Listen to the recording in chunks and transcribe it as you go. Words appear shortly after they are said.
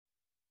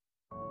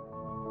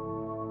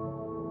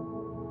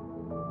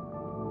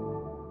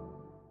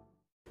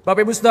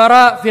Bapak Ibu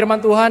Saudara,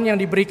 firman Tuhan yang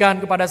diberikan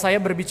kepada saya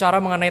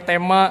berbicara mengenai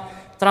tema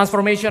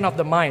Transformation of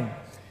the Mind.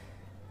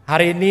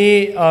 Hari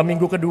ini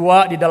minggu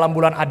kedua di dalam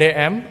bulan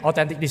ADM,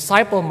 Authentic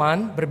Disciple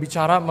Month,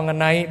 berbicara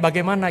mengenai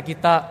bagaimana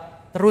kita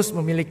terus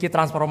memiliki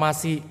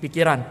transformasi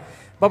pikiran.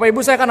 Bapak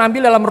Ibu, saya akan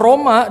ambil dalam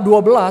Roma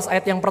 12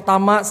 ayat yang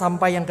pertama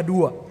sampai yang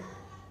kedua.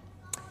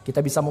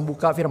 Kita bisa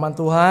membuka firman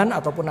Tuhan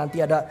ataupun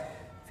nanti ada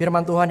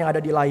firman Tuhan yang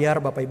ada di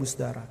layar Bapak Ibu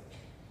Saudara.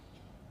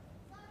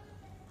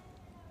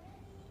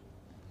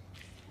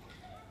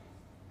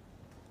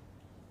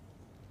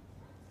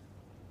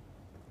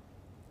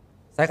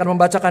 Saya akan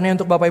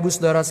membacakannya untuk Bapak Ibu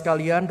Saudara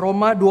sekalian.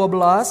 Roma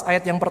 12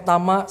 ayat yang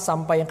pertama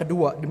sampai yang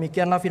kedua.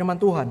 Demikianlah firman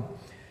Tuhan.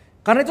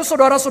 Karena itu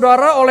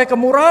saudara-saudara, oleh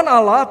kemurahan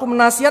Allah aku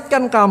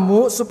menasihatkan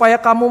kamu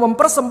supaya kamu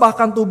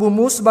mempersembahkan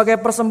tubuhmu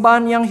sebagai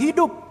persembahan yang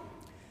hidup,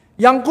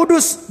 yang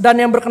kudus dan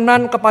yang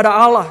berkenan kepada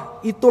Allah.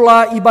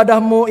 Itulah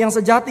ibadahmu yang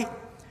sejati.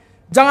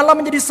 Janganlah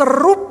menjadi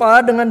serupa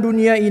dengan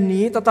dunia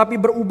ini, tetapi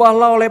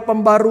berubahlah oleh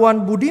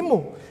pembaruan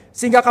budimu,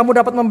 sehingga kamu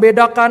dapat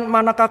membedakan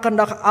manakah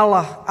kehendak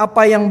Allah,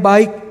 apa yang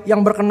baik, yang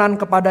berkenan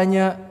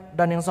kepadanya,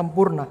 dan yang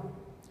sempurna.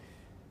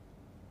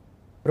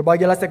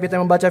 Berbahagialah setiap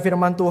kita yang membaca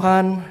firman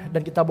Tuhan,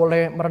 dan kita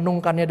boleh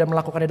merenungkannya dan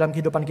melakukannya dalam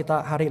kehidupan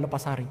kita hari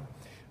lepas hari.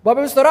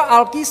 Bapak Ibu Saudara,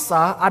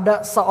 Alkisah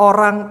ada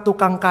seorang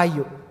tukang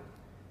kayu.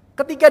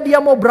 Ketika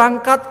dia mau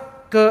berangkat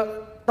ke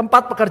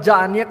tempat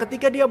pekerjaannya,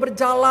 ketika dia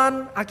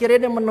berjalan,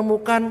 akhirnya dia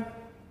menemukan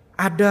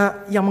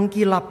ada yang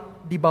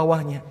mengkilap di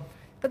bawahnya.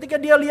 Ketika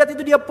dia lihat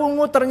itu, dia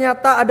pungut,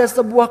 ternyata ada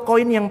sebuah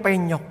koin yang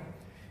penyok.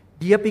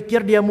 Dia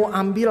pikir dia mau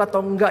ambil atau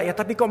enggak ya,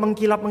 tapi kok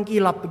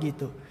mengkilap-mengkilap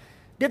begitu.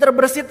 Dia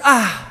terbersit,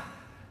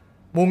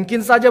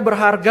 mungkin saja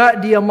berharga,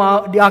 dia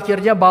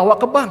akhirnya bawa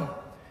ke bank.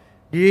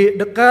 Di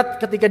dekat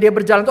ketika dia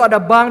berjalan itu ada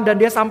bank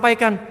dan dia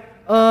sampaikan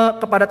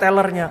kepada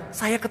tellernya,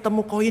 saya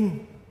ketemu koin,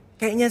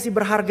 kayaknya sih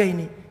berharga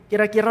ini.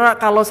 Kira-kira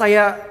kalau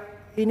saya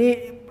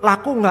ini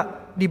laku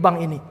enggak di bank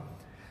ini?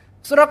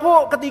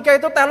 Saudaraku, ketika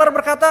itu teller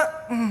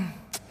berkata,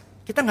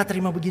 kita nggak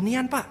terima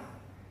beginian Pak.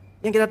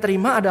 Yang kita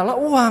terima adalah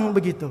uang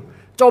begitu.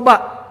 Coba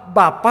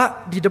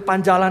Bapak di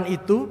depan jalan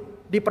itu,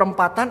 di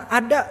perempatan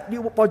ada, di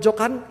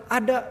pojokan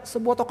ada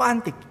sebuah toko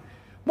antik.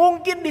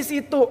 Mungkin di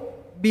situ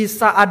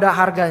bisa ada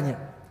harganya.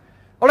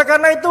 Oleh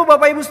karena itu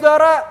Bapak Ibu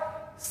Saudara,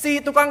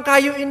 si tukang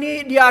kayu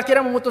ini dia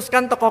akhirnya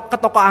memutuskan ke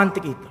toko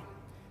antik itu.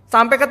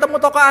 Sampai ketemu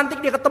toko antik,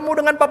 dia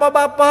ketemu dengan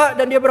bapak-bapak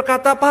dan dia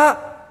berkata, Pak,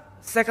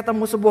 saya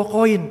ketemu sebuah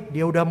koin.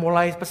 Dia udah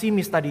mulai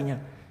pesimis tadinya.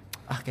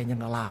 Kayaknya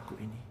nggak laku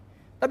ini.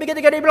 Tapi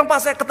ketika dia bilang, Pak,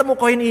 saya ketemu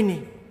koin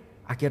ini.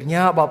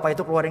 Akhirnya bapak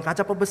itu keluarin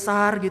kaca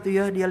pembesar gitu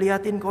ya. Dia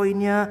liatin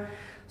koinnya.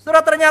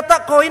 Saudara,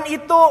 ternyata koin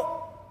itu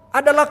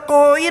adalah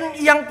koin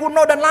yang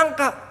kuno dan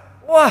langka.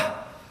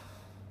 Wah.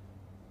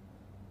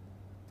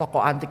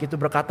 Toko antik itu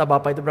berkata,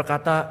 bapak itu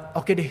berkata,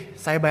 oke deh,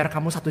 saya bayar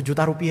kamu 1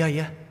 juta rupiah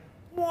ya.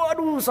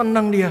 Waduh,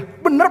 senang dia.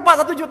 Bener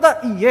Pak, 1 juta?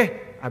 Iya.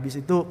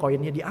 Habis itu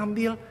koinnya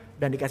diambil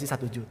dan dikasih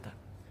 1 juta.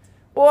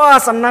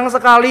 Wah, senang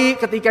sekali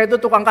ketika itu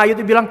tukang kayu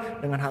itu bilang,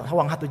 dengan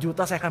uang 1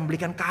 juta saya akan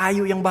belikan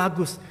kayu yang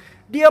bagus.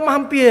 Dia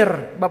mampir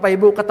Bapak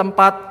Ibu ke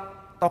tempat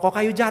toko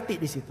kayu jati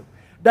di situ.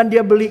 Dan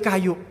dia beli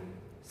kayu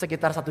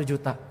sekitar 1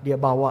 juta. Dia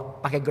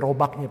bawa pakai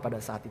gerobaknya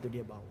pada saat itu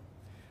dia bawa.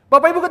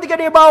 Bapak Ibu ketika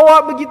dia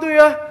bawa begitu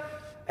ya.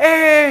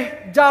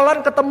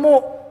 Jalan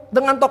ketemu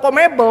dengan toko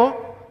mebel.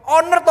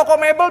 Owner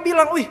toko mebel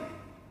bilang, wih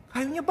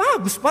kayunya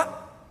bagus Pak.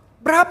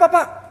 Berapa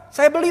Pak?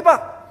 Saya beli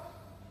Pak.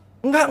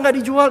 Enggak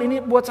dijual, ini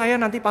buat saya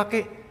nanti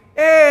pakai.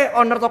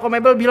 Owner toko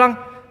mebel bilang,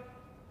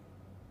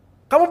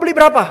 kamu beli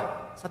berapa?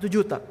 1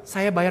 juta,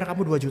 saya bayar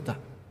kamu 2 juta.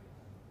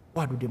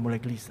 Waduh, dia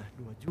mulai gelisah,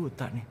 2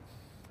 juta nih.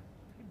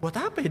 Buat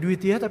apa ya duit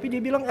ya? Tapi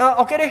dia bilang,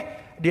 oke deh.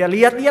 Dia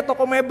lihat-lihat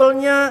toko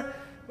mebelnya.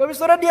 Bapak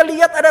Saudara, dia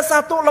lihat ada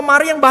satu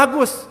lemari yang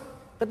bagus.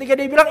 Ketika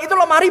dia bilang, itu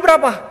lemari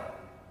berapa?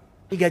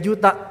 3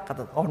 juta,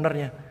 kata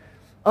ownernya.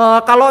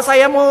 Kalau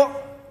saya mau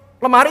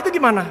lemari itu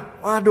gimana?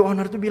 Waduh,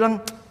 owner itu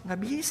bilang, nggak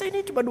bisa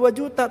ini cuma 2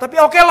 juta. Tapi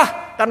oke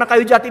lah, karena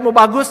kayu jatimu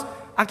bagus.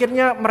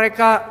 Akhirnya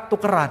mereka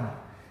tukeran.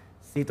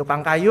 Si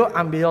tukang kayu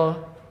ambil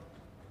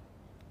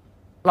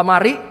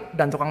lemari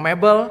dan tukang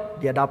mebel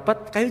dia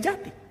dapat kayu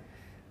jati.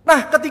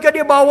 Nah, ketika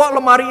dia bawa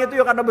lemari itu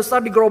ya karena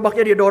besar, di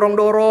gerobaknya dia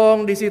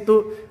dorong-dorong di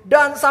situ.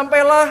 Dan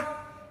sampailah,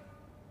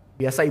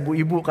 biasa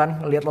ibu-ibu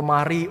kan lihat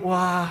lemari.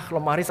 Wah,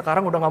 lemari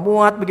sekarang udah nggak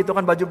muat. Begitu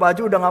kan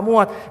baju-baju udah nggak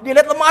muat. Dia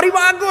lihat lemari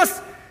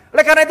bagus.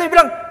 Oleh karena itu dia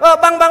bilang,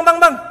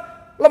 bang.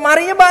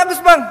 Lemarinya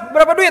bagus bang,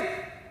 berapa duit?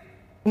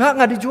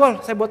 Nggak dijual,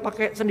 saya buat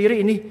pakai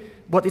sendiri ini,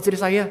 buat istri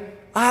saya.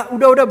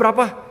 Udah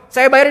berapa?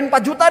 Saya bayarin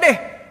 4 juta deh.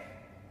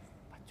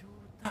 4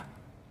 juta?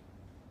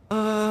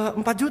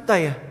 4 juta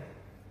ya?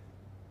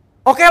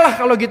 Oke lah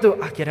kalau gitu.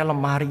 Akhirnya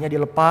lemarinya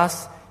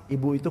dilepas,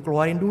 ibu itu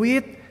keluarin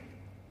duit,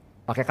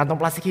 pakai kantong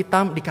plastik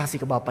hitam,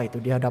 dikasih ke bapak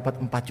itu, dia dapat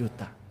 4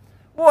 juta.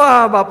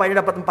 Wah, bapak ini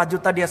dapat 4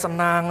 juta, dia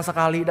senang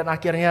sekali dan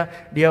akhirnya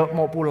dia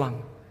mau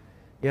pulang.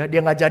 Ya,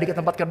 dia nggak jadi ke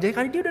tempat kerja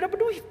karena dia udah dapat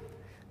duit.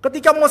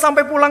 Ketika mau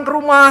sampai pulang ke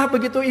rumah,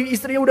 begitu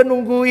istrinya udah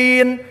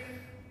nungguin.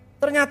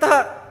 Ternyata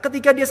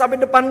ketika dia sampai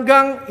depan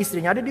gang,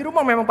 istrinya ada di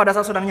rumah memang pada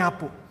saat sedang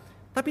nyapu.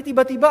 Tapi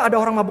tiba-tiba ada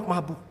orang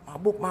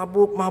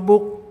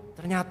mabuk.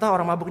 Ternyata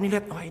orang mabuk ini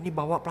lihat, oh ini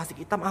bawa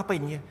plastik hitam apa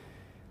ini ya?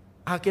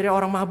 Akhirnya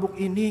orang mabuk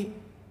ini,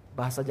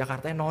 bahasa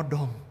Jakartanya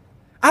nodong.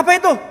 Apa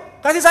itu?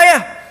 Kasih saya.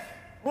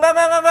 Enggak.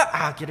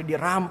 Akhirnya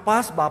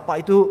dirampas,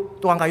 bapak itu,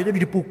 tukang kayu itu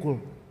dipukul.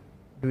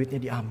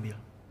 Duitnya diambil.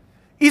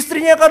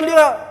 Istrinya kan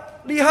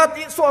lihat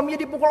suaminya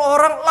dipukul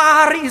orang,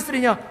 lari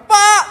istrinya.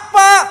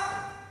 Pak,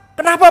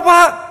 kenapa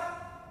pak?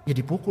 Ya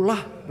dipukul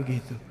lah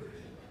begitu.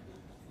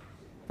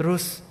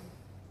 Terus,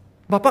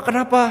 bapak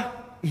kenapa?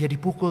 Iya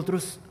dipukul.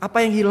 Terus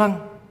apa yang hilang?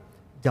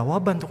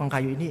 Jawaban tukang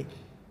kayu ini,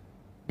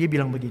 dia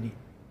bilang begini,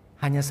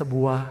 hanya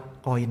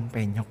sebuah koin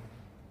penyok.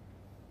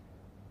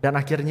 Dan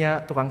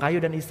akhirnya tukang kayu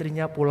dan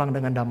istrinya pulang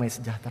dengan damai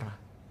sejahtera.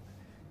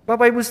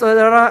 Bapak ibu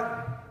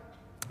saudara,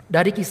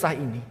 dari kisah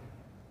ini,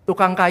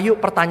 tukang kayu,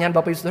 pertanyaan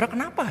Bapak Ibu Saudara,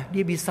 kenapa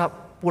dia bisa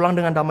pulang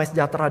dengan damai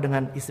sejahtera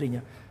dengan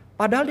istrinya?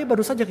 Padahal dia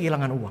baru saja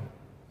kehilangan uang.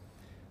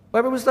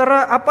 Bapak Ibu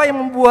Saudara, apa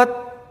yang membuat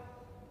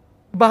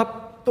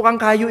tukang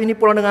kayu ini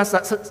pulang dengan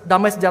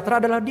damai sejahtera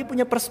adalah dia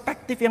punya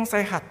perspektif yang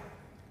sehat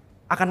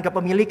akan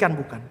kepemilikan,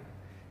 bukan?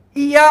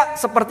 Ia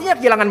sepertinya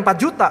kehilangan 4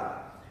 juta,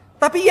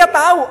 tapi ia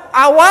tahu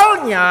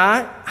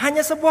awalnya hanya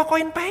sebuah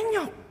koin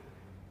penyok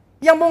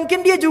yang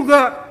mungkin dia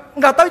juga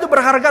nggak tahu itu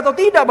berharga atau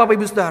tidak, Bapak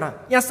Ibu Saudara,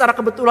 yang secara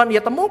kebetulan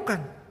dia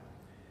temukan.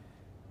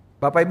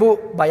 Bapak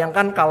Ibu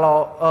bayangkan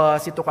kalau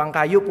si tukang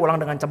kayu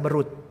pulang dengan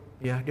cemberut,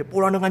 ya dia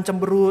pulang dengan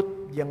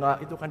cemberut, dia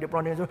nggak itu kan dia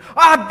pulang dengan cemberut.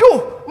 Aduh,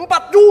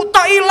 4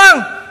 juta hilang,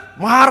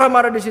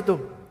 marah-marah di situ.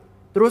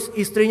 Terus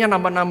istrinya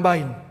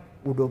nambah-nambahin,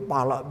 udah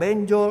pala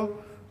benjol,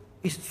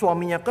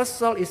 suaminya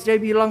kesel,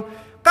 istrinya bilang,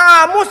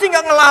 kamu sih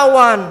nggak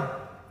ngelawan.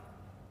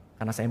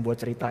 Karena saya buat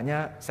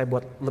ceritanya, saya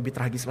buat lebih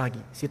tragis lagi.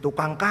 Si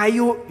tukang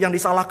kayu yang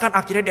disalahkan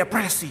akhirnya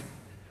depresi.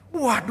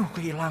 Waduh,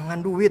 kehilangan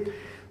duit.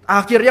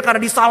 Akhirnya karena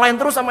disalahin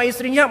terus sama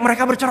istrinya,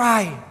 mereka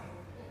bercerai.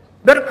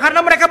 Dan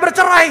karena mereka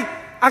bercerai,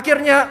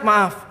 akhirnya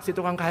si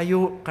tukang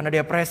kayu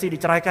karena depresi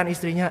diceraikan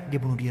istrinya, dia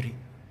bunuh diri.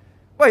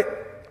 Woi,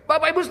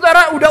 Bapak Ibu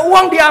Saudara, udah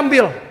uang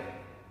diambil.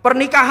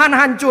 Pernikahan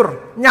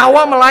hancur,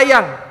 nyawa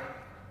melayang.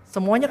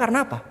 Semuanya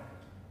karena apa?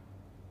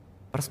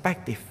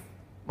 Perspektif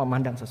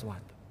memandang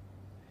sesuatu.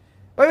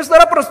 Bapak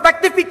Saudara,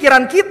 perspektif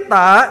pikiran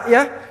kita,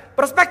 ya,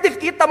 perspektif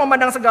kita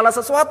memandang segala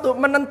sesuatu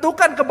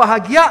menentukan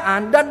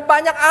kebahagiaan dan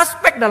banyak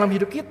aspek dalam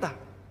hidup kita.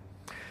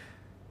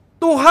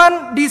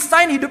 Tuhan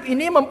desain hidup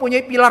ini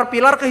mempunyai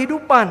pilar-pilar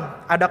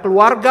kehidupan. Ada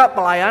keluarga,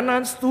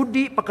 pelayanan,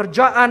 studi,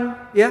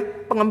 pekerjaan, ya,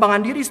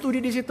 pengembangan diri,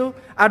 studi di situ.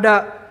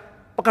 Ada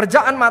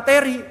pekerjaan,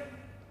 materi.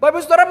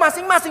 Bapak Saudara,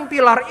 masing-masing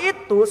pilar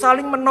itu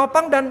saling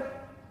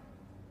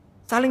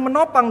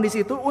menopang di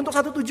situ untuk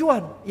satu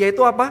tujuan,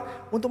 yaitu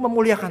apa? Untuk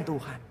memuliakan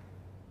Tuhan.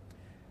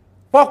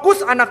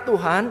 Fokus anak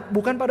Tuhan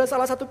bukan pada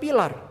salah satu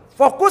pilar.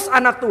 Fokus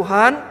anak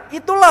Tuhan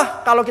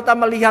itulah kalau kita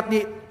melihat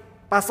di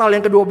pasal yang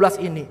ke-12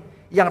 ini.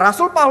 Yang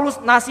Rasul Paulus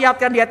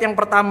nasihatkan di ayat yang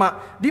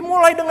pertama.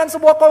 Dimulai dengan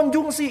sebuah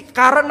konjungsi,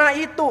 karena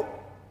itu.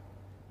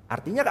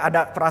 Artinya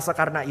ada frasa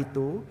karena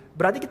itu.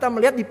 Berarti kita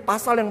melihat di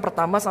pasal yang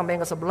pertama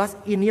sampai yang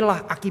ke-11,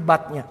 inilah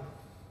akibatnya.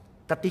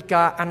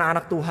 Ketika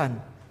anak-anak Tuhan.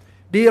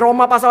 Di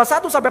Roma pasal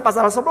 1 sampai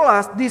pasal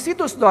 11, di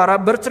situ saudara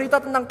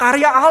bercerita tentang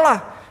karya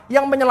Allah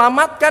yang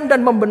menyelamatkan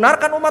dan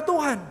membenarkan umat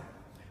Tuhan.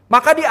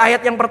 Maka di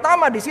ayat yang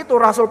pertama di situ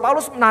Rasul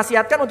Paulus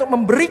menasihatkan untuk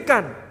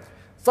memberikan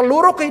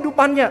seluruh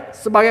kehidupannya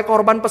sebagai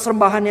korban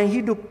persembahan yang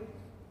hidup.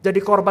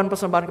 Jadi korban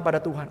persembahan kepada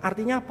Tuhan.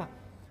 Artinya apa?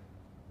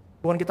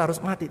 Bukan kita harus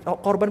mati.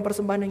 Korban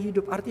persembahan yang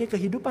hidup artinya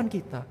kehidupan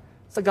kita.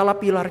 Segala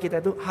pilar kita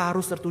itu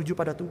harus tertuju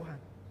pada Tuhan.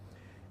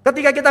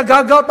 Ketika kita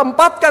gagal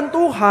tempatkan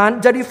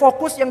Tuhan jadi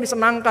fokus yang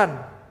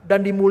disenangkan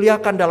dan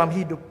dimuliakan dalam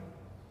hidup.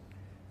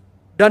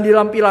 Dan di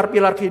dalam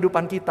pilar-pilar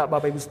kehidupan kita,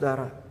 Bapak Ibu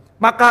Saudara.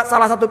 Maka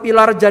salah satu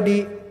pilar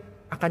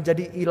akan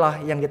jadi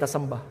ilah yang kita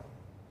sembah.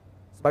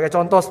 Sebagai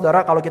contoh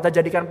saudara, kalau kita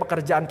jadikan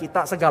pekerjaan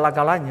kita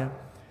segala-galanya,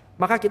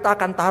 maka kita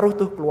akan taruh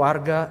tuh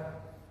keluarga,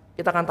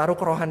 kita akan taruh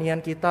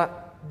kerohanian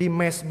kita di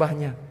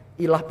mezbahnya,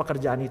 ilah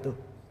pekerjaan itu.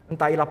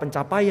 Entah ilah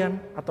pencapaian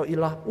atau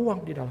ilah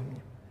uang di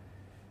dalamnya.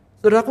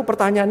 Saudaraku,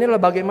 pertanyaannya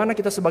adalah bagaimana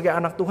kita sebagai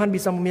anak Tuhan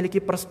bisa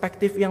memiliki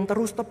perspektif yang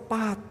terus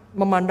tepat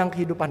memandang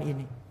kehidupan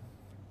ini.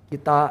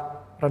 Kita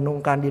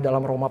renungkan di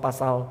dalam Roma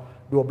pasal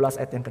 12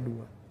 ayat yang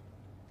kedua.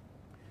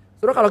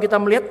 Saudara, kalau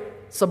kita melihat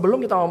sebelum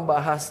kita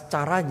membahas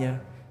caranya,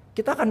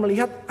 kita akan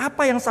melihat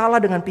apa yang salah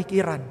dengan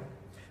pikiran.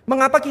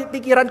 Mengapa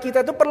pikiran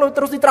kita itu perlu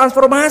terus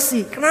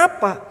ditransformasi?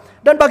 Kenapa?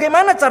 Dan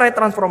bagaimana cara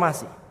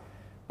transformasi?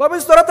 Bapak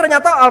Saudara,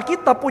 ternyata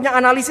Alkitab punya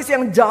analisis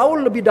yang jauh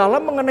lebih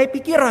dalam mengenai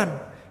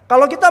pikiran.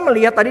 Kalau kita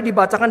melihat tadi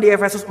dibacakan di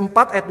Efesus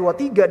 4 ayat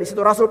 23, di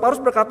situ Rasul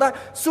Paulus berkata,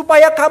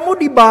 supaya kamu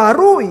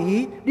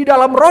dibarui di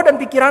dalam roh dan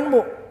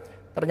pikiranmu.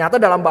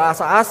 Ternyata dalam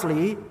bahasa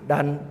asli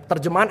dan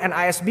terjemahan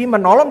NASB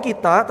menolong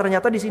kita.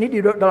 Ternyata di sini di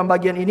dalam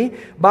bagian ini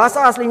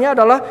bahasa aslinya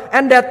adalah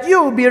and that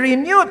you be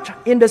renewed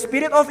in the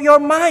spirit of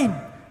your mind.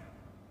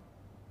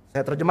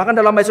 Saya terjemahkan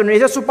dalam bahasa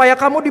Indonesia supaya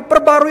kamu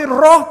diperbarui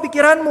roh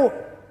pikiranmu.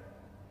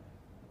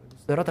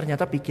 Saudara,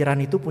 ternyata pikiran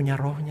itu punya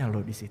rohnya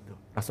loh di situ.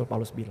 Rasul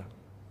Paulus bilang.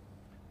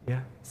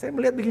 Ya, saya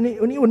melihat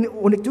begini, ini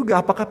unik juga.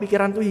 Apakah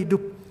pikiran itu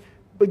hidup?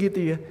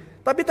 Begitu ya.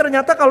 Tapi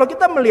ternyata kalau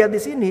kita melihat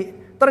di sini,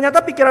 ternyata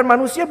pikiran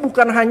manusia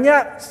bukan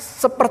hanya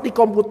seperti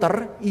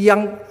komputer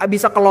yang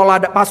bisa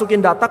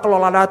masukin data,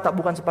 kelola data,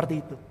 bukan seperti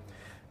itu.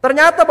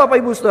 Ternyata Bapak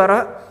Ibu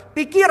Saudara,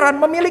 pikiran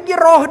memiliki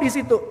roh di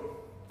situ.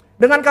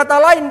 Dengan kata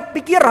lain,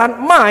 pikiran,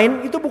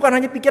 mind itu bukan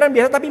hanya pikiran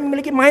biasa, tapi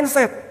memiliki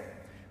mindset.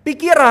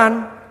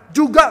 Pikiran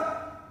juga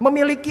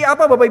memiliki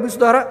apa Bapak Ibu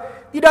Saudara?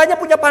 Tidak hanya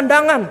punya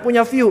pandangan,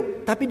 punya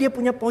view, tapi dia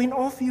punya point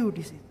of view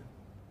di situ.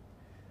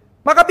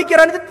 Maka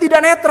pikiran itu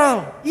tidak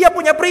netral. Ia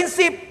punya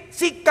prinsip,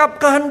 sikap,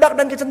 kehendak,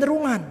 dan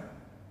kecenderungan.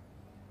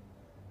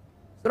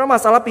 Saudara,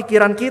 masalah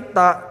pikiran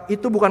kita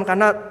itu bukan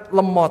karena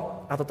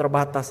lemot atau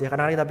terbatas ya.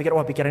 Karena kita pikir,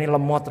 wah pikiran ini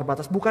lemot,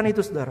 terbatas. Bukan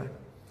itu saudara.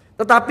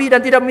 Tetapi dan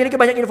tidak memiliki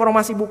banyak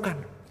informasi,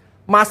 bukan.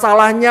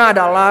 Masalahnya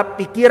adalah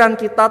pikiran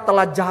kita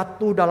telah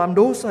jatuh dalam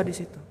dosa di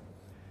situ.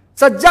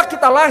 Sejak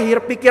kita lahir,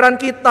 pikiran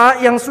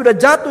kita yang sudah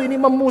jatuh ini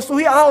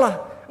memusuhi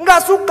Allah.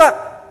 Enggak suka.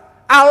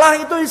 Allah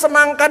itu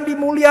disenangkan,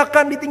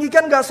 dimuliakan,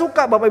 ditinggikan, enggak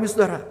suka Bapak Ibu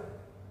Saudara.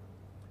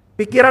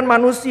 Pikiran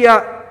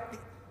manusia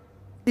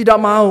tidak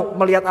mau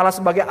melihat Allah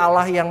sebagai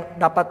Allah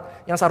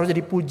yang seharusnya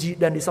dipuji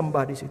dan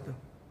disembah di situ.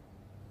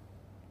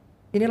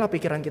 Inilah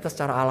pikiran kita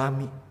secara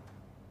alami.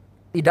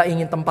 Tidak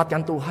ingin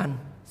tempatkan Tuhan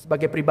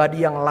sebagai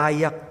pribadi yang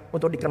layak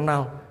untuk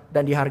dikenal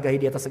dan dihargai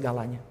di atas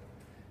segalanya.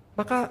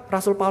 Maka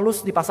Rasul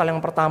Paulus di pasal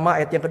yang pertama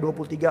ayat yang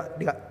ke-23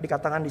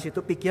 dikatakan di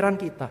situ, pikiran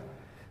kita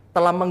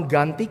telah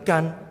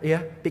menggantikan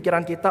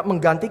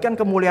menggantikan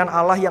kemuliaan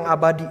Allah yang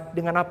abadi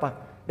dengan apa?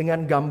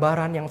 Dengan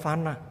gambaran yang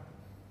fana.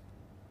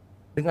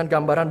 Dengan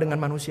gambaran dengan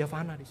manusia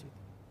fana di situ.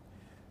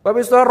 Bapak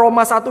Ibu Saudara,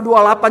 Roma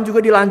 1:28 juga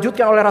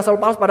dilanjutkan oleh Rasul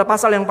Paulus pada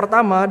pasal yang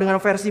pertama dengan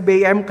versi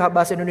BIMK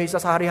bahasa Indonesia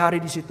sehari-hari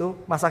di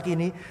situ, masa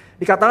kini.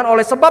 Dikatakan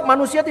oleh sebab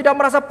manusia tidak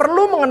merasa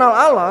perlu mengenal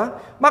Allah,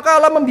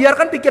 maka Allah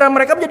membiarkan pikiran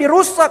mereka menjadi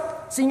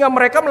rusak sehingga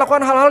mereka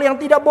melakukan hal-hal yang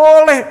tidak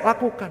boleh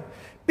lakukan.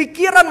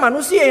 Pikiran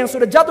manusia yang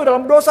sudah jatuh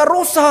dalam dosa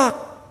rusak.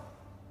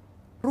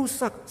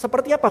 Rusak.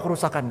 Seperti apa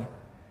kerusakannya?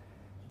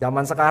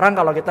 Zaman sekarang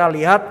kalau kita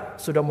lihat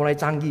sudah mulai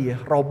canggih ya,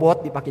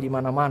 robot dipakai di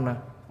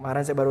mana-mana.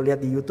 Kemarin saya baru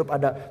lihat di YouTube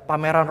ada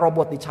pameran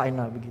robot di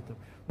China begitu.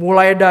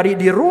 Mulai dari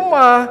di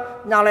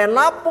rumah, nyalain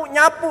lampu,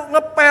 nyapu,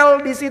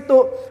 ngepel di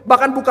situ,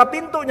 bahkan buka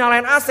pintu,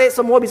 nyalain AC,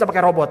 semua bisa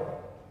pakai robot.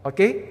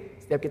 Oke?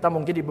 Setiap kita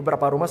mungkin di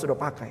beberapa rumah sudah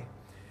pakai.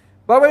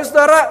 Bapak Ibu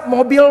Saudara,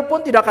 mobil pun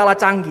tidak kalah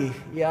canggih.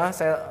 Ya,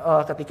 saya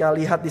ketika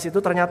lihat di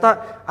situ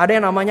ternyata ada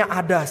yang namanya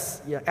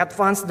ADAS, ya,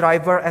 Advanced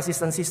Driver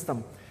Assistance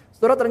System.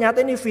 Saudara, ternyata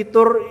ini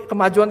fitur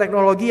kemajuan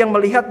teknologi yang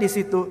melihat di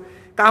situ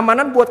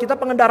keamanan buat kita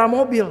pengendara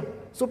mobil.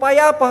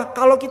 Supaya apa?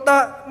 Kalau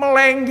kita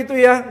meleng gitu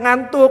ya,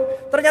 ngantuk,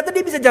 ternyata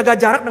dia bisa jaga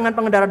jarak dengan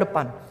pengendara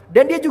depan.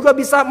 Dan dia juga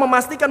bisa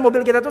memastikan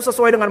mobil kita itu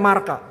sesuai dengan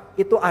marka.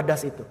 Itu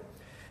ADAS itu.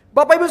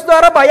 Bapak Ibu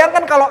Saudara,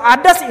 bayangkan kalau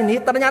ADAS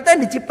ini ternyata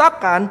yang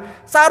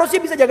diciptakan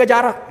seharusnya bisa jaga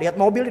jarak. Lihat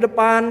mobil di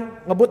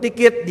depan, ngebut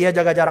dikit, dia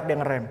jaga jarak, dia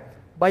ngerem.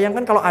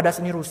 Bayangkan kalau ADAS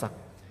ini rusak.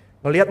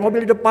 Ngelihat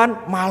mobil di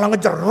depan, malah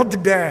ngejerut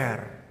jeder.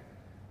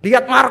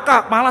 Lihat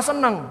marka, malah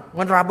seneng.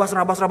 Ngerabas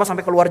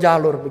sampai keluar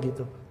jalur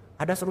begitu.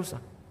 ADAS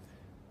rusak.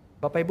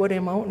 Bapak Ibu ada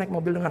yang mau naik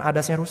mobil dengan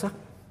ADAS-nya rusak?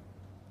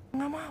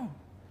 Nggak mau.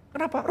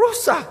 Kenapa?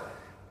 Rusak.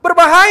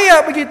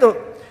 Berbahaya begitu.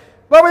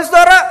 Bapak Ibu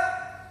Saudara,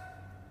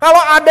 kalau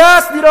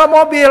ADAS di dalam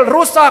mobil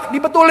rusak,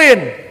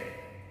 dibetulin.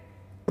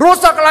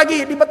 Rusak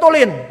lagi,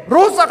 dibetulin.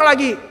 Rusak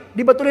lagi,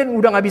 dibetulin.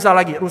 Udah nggak bisa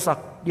lagi,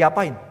 rusak.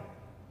 Diapain?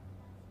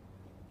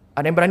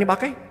 Ada yang berani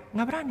pakai?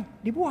 Nggak berani,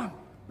 dibuang.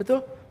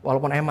 Betul?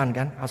 Walaupun eman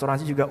kan,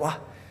 asuransi juga.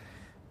 Wah.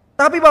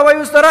 Tapi Bapak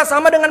Ibu Saudara,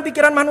 sama dengan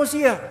pikiran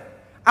manusia.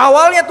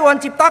 Awalnya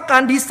Tuhan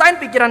ciptakan desain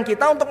pikiran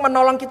kita untuk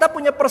menolong kita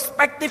punya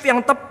perspektif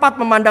yang tepat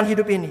memandang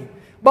hidup ini.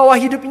 Bahwa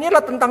hidup ini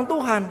adalah tentang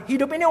Tuhan,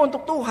 hidup ini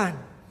untuk Tuhan.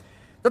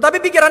 Tetapi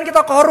pikiran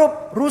kita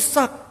korup,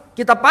 rusak.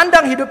 Kita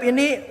pandang hidup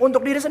ini untuk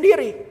diri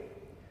sendiri.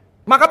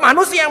 Maka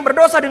manusia yang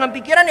berdosa dengan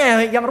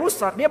pikirannya yang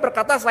rusak, dia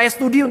berkata saya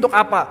studi untuk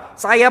apa?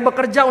 Saya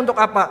bekerja untuk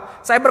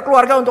apa? Saya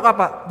berkeluarga untuk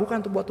apa?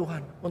 Bukan untuk buat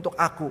Tuhan, untuk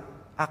aku,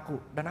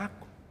 dan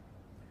aku.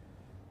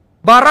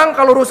 Barang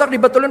kalau rusak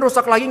dibetulin,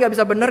 rusak lagi gak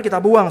bisa benar, kita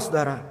buang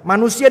saudara.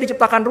 Manusia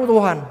diciptakan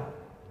Tuhan.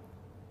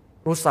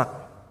 Rusak.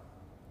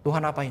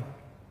 Tuhan apain?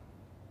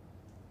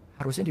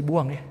 Harusnya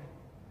dibuang ya.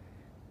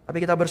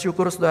 Tapi kita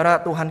bersyukur saudara,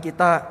 Tuhan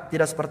kita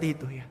tidak seperti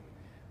itu ya.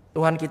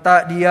 Tuhan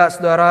kita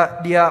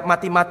dia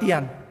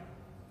mati-matian.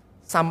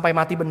 Sampai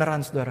mati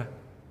beneran saudara.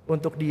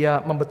 Untuk dia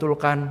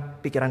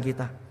membetulkan pikiran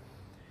kita.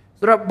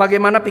 Saudara,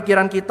 bagaimana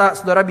pikiran kita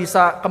saudara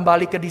bisa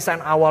kembali ke desain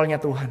awalnya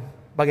Tuhan?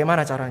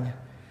 Bagaimana caranya?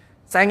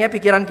 Sayangnya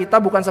pikiran kita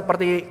bukan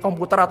seperti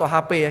komputer atau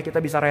HP ya, kita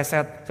bisa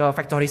reset ke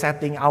factory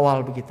setting awal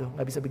begitu.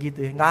 Gak bisa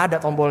begitu ya, gak ada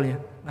tombolnya,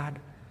 gak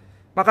ada.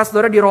 Maka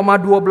saudara di Roma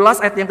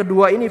 12 ayat yang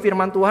kedua ini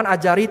firman Tuhan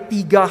ajari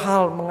 3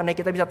 hal mengenai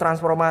kita bisa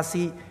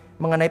transformasi,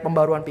 mengenai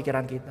pembaruan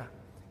pikiran kita.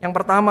 Yang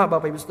pertama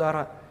Bapak Ibu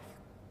Saudara,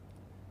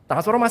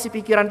 transformasi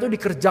pikiran itu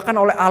dikerjakan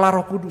oleh Allah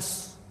Roh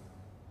Kudus.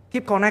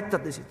 Keep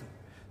connected di situ.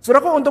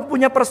 Saudara, untuk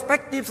punya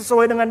perspektif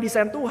sesuai dengan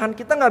desain Tuhan,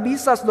 kita gak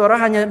bisa saudara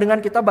hanya dengan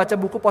kita baca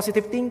buku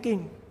positive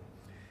thinking.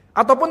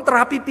 Ataupun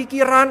terapi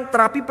pikiran,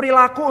 terapi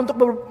perilaku untuk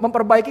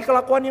memperbaiki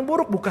kelakuan yang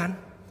buruk, bukan.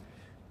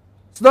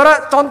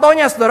 Saudara,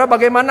 contohnya saudara,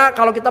 bagaimana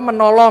kalau kita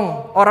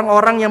menolong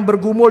orang-orang yang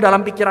bergumul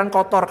dalam pikiran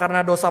kotor karena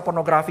dosa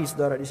pornografi,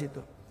 saudara, di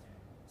situ.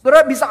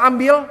 Saudara bisa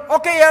ambil,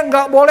 oke ya,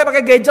 nggak boleh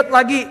pakai gadget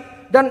lagi,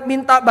 dan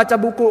minta baca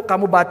buku.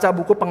 Kamu baca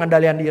buku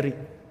pengendalian diri.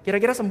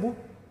 Kira-kira sembuh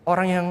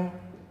orang yang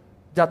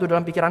jatuh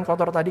dalam pikiran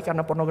kotor tadi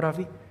karena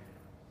pornografi?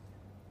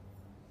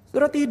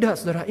 Saudara,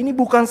 tidak, saudara. Ini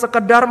bukan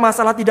sekedar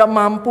masalah tidak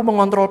mampu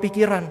mengontrol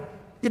pikiran,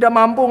 tidak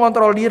mampu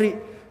mengontrol diri.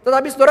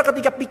 Tetapi saudara,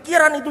 ketika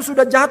pikiran itu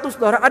sudah jatuh,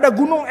 saudara, ada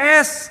gunung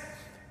es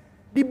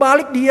di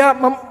balik dia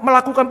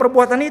melakukan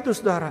perbuatan itu,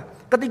 saudara.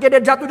 Ketika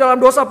dia jatuh dalam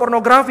dosa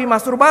pornografi,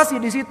 masturbasi,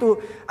 di situ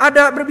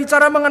ada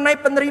berbicara mengenai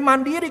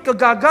penerimaan diri,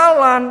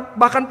 kegagalan,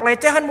 bahkan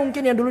pelecehan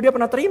mungkin yang dulu dia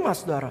pernah terima,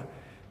 saudara.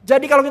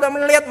 Jadi kalau kita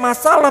melihat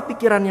masalah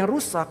pikiran yang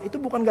rusak, itu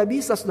bukan gak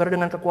bisa, saudara,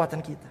 dengan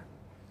kekuatan kita.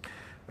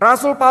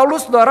 Rasul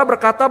Paulus, saudara,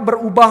 berkata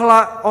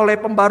berubahlah oleh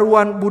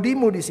pembaruan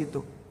budimu di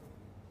situ.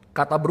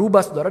 Kata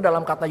berubah, saudara,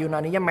 dalam kata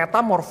Yunaninya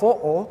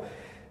metamorfoo,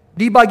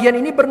 di bagian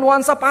ini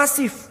bernuansa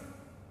pasif.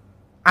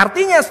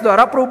 Artinya,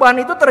 saudara, perubahan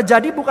itu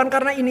terjadi bukan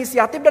karena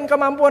inisiatif dan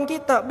kemampuan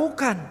kita,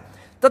 bukan.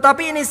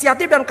 Tetapi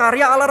inisiatif dan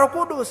karya Allah Roh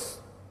Kudus.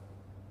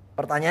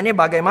 Pertanyaannya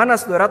bagaimana,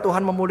 saudara,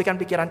 Tuhan memulihkan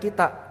pikiran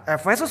kita?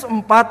 Efesus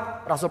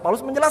 4, Rasul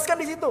Paulus menjelaskan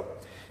di situ.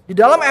 Di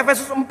dalam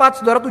Efesus 4,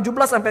 saudara, 17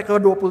 sampai ke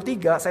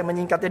 23, saya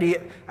menyingkatnya di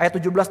ayat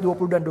 17,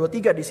 20 dan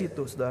 23 di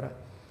situ, saudara.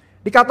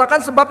 Dikatakan,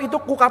 sebab itu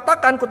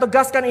kukatakan,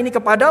 kutegaskan ini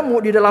kepadamu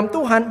di dalam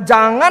Tuhan,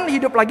 jangan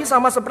hidup lagi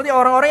sama seperti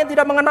orang-orang yang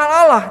tidak mengenal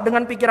Allah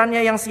dengan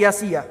pikirannya yang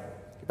sia-sia.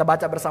 Kita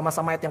baca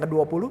bersama-sama ayat yang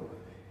ke-20.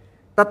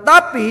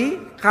 Tetapi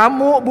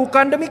kamu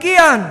bukan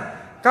demikian.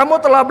 Kamu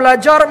telah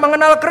belajar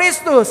mengenal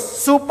Kristus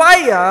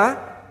supaya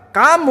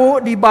kamu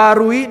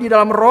dibarui di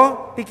dalam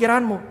roh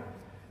pikiranmu.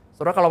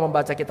 Saudara, kalau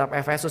membaca kitab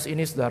Efesus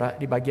ini, saudara,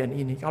 di bagian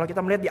ini, kalau kita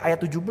melihat di ayat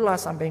 17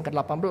 sampai yang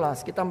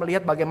ke-18, kita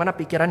melihat bagaimana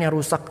pikiran yang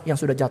rusak yang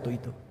sudah jatuh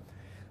itu.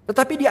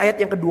 Tetapi di ayat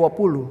yang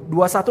ke-20,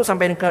 21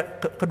 sampai yang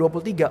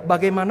ke-23,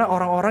 bagaimana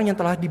orang-orang yang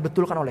telah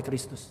dibetulkan oleh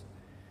Kristus.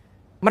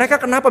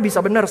 Mereka kenapa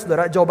bisa benar,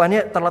 saudara?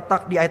 Jawabannya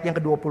terletak di ayat yang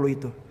ke-20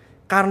 itu.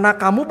 Karena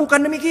kamu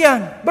bukan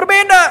demikian.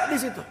 Berbeda di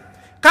situ.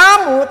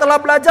 Kamu telah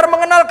belajar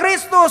mengenal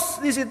Kristus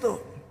di situ.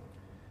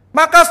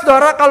 Maka,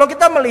 saudara, kalau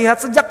kita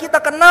melihat sejak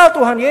kita kenal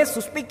Tuhan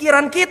Yesus,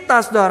 pikiran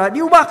kita, saudara,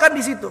 diubahkan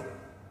di situ.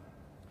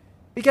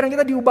 Pikiran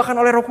kita diubahkan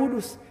oleh Roh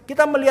Kudus.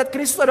 Kita melihat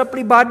Kristus ada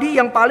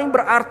pribadi yang paling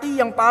berarti,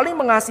 yang paling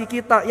mengasihi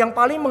kita, yang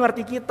paling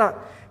mengerti kita.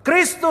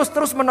 Kristus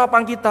terus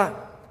menopang kita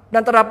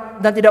dan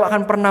tidak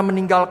akan pernah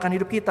meninggalkan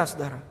hidup kita,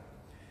 saudara.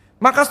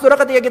 Maka, saudara,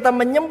 ketika kita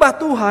menyembah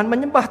Tuhan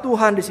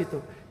di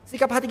situ,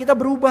 sikap hati kita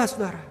berubah,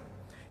 saudara.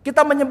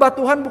 Kita menyembah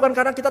Tuhan bukan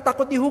karena kita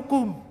takut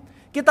dihukum.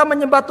 Kita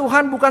menyembah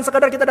Tuhan bukan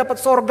sekadar kita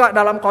dapat sorga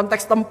dalam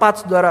konteks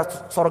tempat, saudara,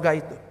 sorga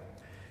itu.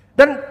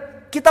 Dan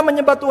kita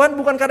menyembah Tuhan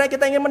bukan karena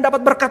kita ingin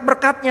mendapat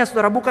berkat-berkatnya,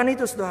 saudara. Bukan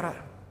itu, saudara.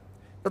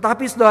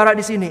 Tetapi, saudara,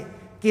 di sini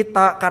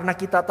karena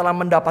kita telah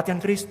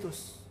mendapatkan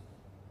Kristus.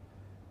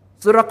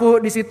 Saudaraku,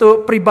 di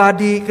situ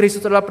pribadi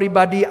Kristus adalah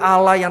pribadi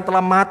Allah yang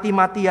telah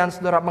mati-matian,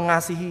 saudara,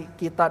 mengasihi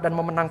kita dan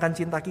memenangkan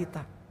cinta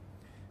kita.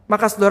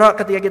 Maka, saudara,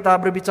 ketika kita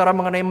berbicara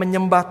mengenai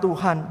menyembah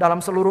Tuhan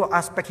dalam seluruh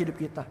aspek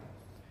hidup kita,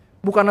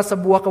 bukanlah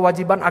sebuah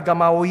kewajiban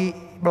agamawi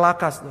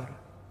belaka, saudara.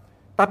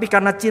 Tapi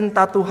karena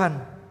cinta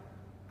Tuhan,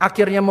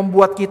 akhirnya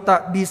membuat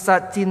kita bisa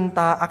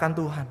cinta akan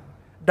Tuhan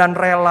dan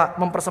rela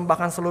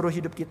mempersembahkan seluruh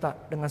hidup kita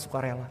dengan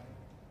sukarela.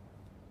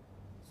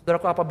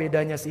 Saudaraku, apa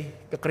bedanya sih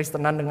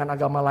kekristenan dengan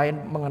agama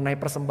lain mengenai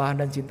persembahan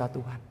dan cinta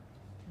Tuhan?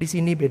 Di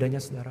sini bedanya,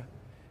 saudara.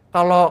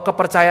 Kalau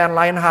kepercayaan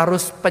lain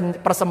harus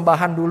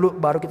persembahan dulu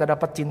baru kita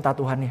dapat cinta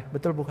Tuhannya,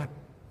 betul bukan?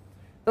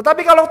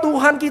 Tetapi kalau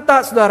Tuhan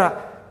kita, saudara,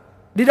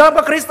 di dalam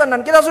kekristenan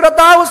kita sudah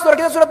tahu, saudara,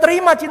 kita sudah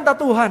terima cinta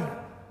Tuhan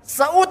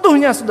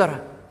seutuhnya, saudara.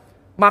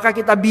 Maka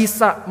kita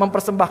bisa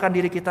mempersembahkan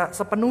diri kita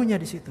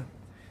sepenuhnya di situ.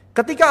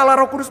 Ketika Allah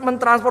Roh Kudus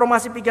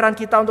mentransformasi pikiran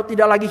kita untuk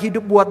tidak lagi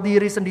hidup buat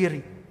diri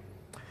sendiri,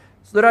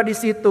 saudara, di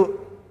situ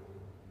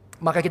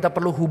maka kita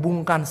perlu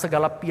hubungkan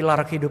segala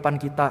pilar kehidupan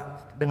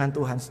kita dengan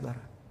Tuhan,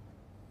 saudara.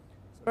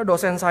 Saudara,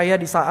 dosen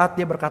saya di saat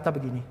dia berkata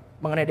begini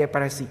mengenai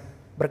depresi,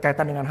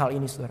 berkaitan dengan hal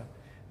ini, saudara.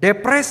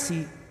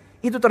 Depresi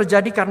itu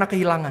terjadi karena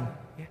kehilangan.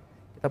 Ya.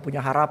 Kita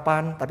punya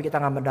harapan, tapi kita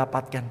nggak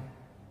mendapatkan.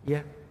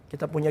 Ya,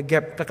 kita punya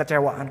gap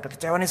kekecewaan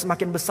yang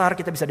semakin besar,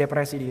 kita bisa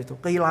depresi di situ,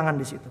 kehilangan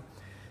di situ.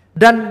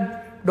 Dan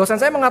dosen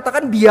saya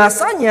mengatakan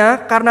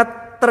biasanya karena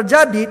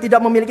terjadi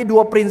tidak memiliki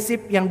dua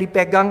prinsip yang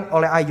dipegang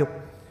oleh Ayub.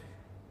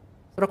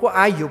 Saudaraku,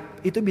 Ayub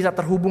itu bisa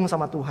terhubung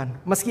sama Tuhan.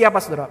 Meski apa,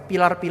 saudara?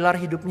 Pilar-pilar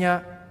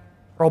hidupnya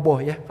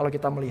roboh, ya, kalau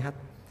kita melihat.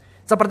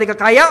 Seperti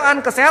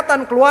kekayaan,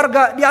 kesehatan,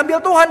 keluarga,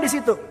 diambil Tuhan di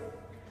situ.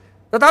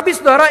 Tetapi,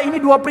 saudara,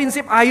 ini dua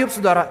prinsip Ayub,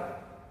 saudara.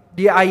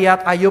 Di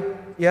ayat Ayub,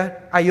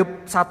 ya, Ayub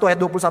 1 ayat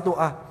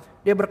 21a.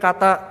 Dia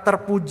berkata,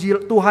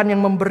 terpuji Tuhan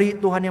yang memberi,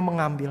 Tuhan yang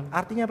mengambil.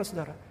 Artinya apa,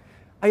 saudara?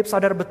 Ayub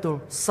sadar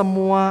betul,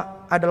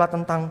 semua adalah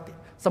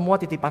semua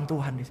titipan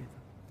Tuhan di situ.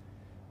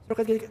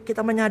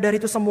 Kita menyadari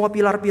itu semua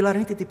pilar-pilar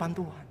ini titipan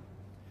Tuhan.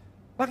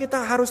 Maka kita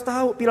harus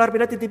tahu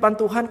pilar-pilar titipan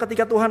Tuhan,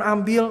 ketika Tuhan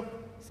ambil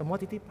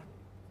semua titipan.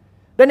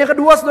 Dan yang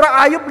kedua,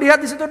 saudara, Ayub lihat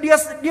di situ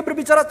dia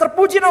berbicara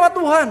terpuji nama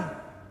Tuhan.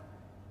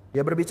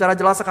 Dia berbicara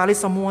jelas sekali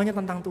semuanya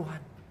tentang Tuhan.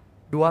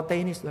 2T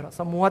ini saudara,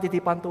 semua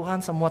titipan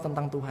Tuhan, semua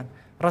tentang Tuhan.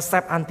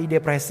 Resep anti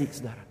depresi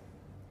saudara.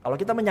 Kalau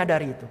kita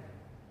menyadari itu,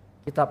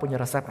 kita punya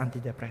resep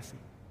anti depresi.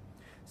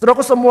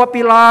 Saudaraku, semua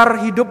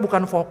pilar hidup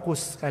bukan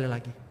fokus sekali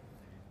lagi.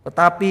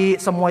 Tetapi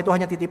semua itu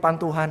hanya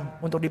titipan Tuhan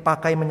untuk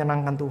dipakai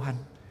menyenangkan Tuhan.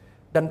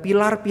 Dan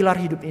pilar-pilar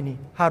hidup ini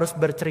harus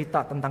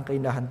bercerita tentang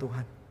keindahan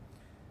Tuhan.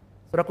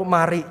 Saudaraku,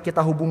 mari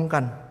kita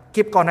hubungkan,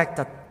 keep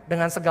connected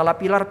dengan segala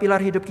pilar-pilar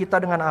hidup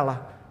kita dengan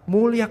Allah.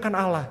 Muliakan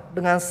Allah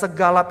dengan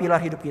segala pilar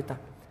hidup kita.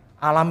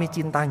 Alami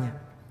cintanya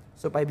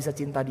supaya bisa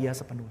cinta Dia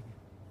sepenuhnya.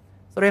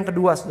 Saudara, yang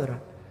kedua saudara,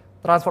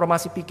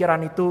 transformasi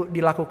pikiran itu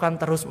dilakukan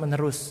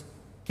terus-menerus.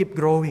 Keep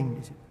growing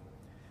di situ.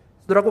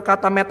 Saudaraku,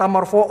 kata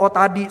metamorfo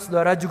tadi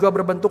saudara juga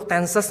berbentuk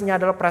tensesnya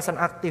adalah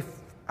present aktif.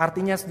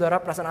 Artinya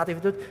saudara, present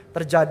aktif itu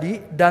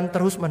terjadi dan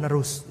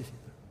terus-menerus di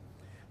situ.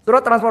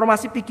 Saudara,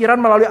 transformasi pikiran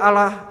melalui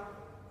Allah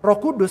Roh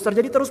Kudus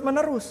terjadi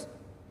terus-menerus.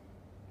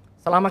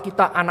 Selama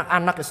kita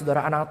anak-anak ya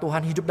saudara, anak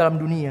Tuhan hidup dalam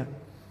dunia,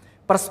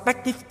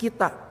 perspektif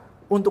kita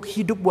untuk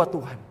hidup buat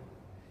Tuhan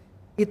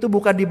itu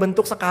bukan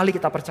dibentuk sekali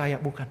kita percaya,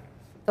 bukan.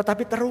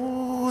 Tetapi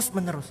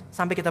terus-menerus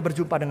sampai kita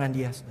berjumpa dengan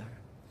Dia saudara.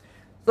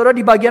 Saudara,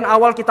 di bagian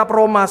awal kitab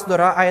Roma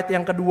saudara, ayat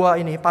yang kedua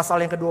ini,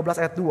 pasal yang ke-12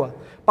 ayat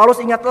 2. Paulus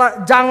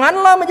ingatlah,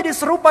 janganlah menjadi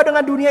serupa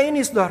dengan dunia ini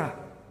saudara.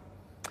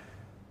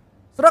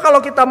 Saudara,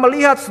 kalau kita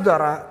melihat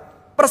saudara,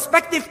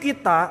 perspektif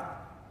kita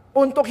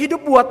untuk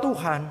hidup buat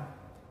Tuhan,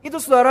 itu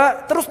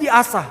saudara terus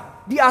diasah.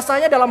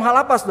 Diasahnya dalam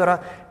hal apa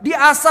saudara?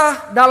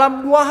 Diasah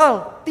dalam dua hal.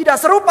 Tidak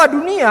serupa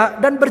dunia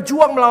dan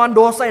berjuang melawan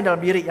dosa yang dalam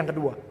diri yang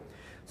kedua.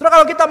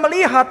 Saudara, kalau kita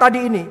melihat tadi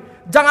ini,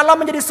 janganlah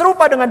menjadi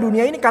serupa dengan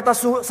dunia ini. Kata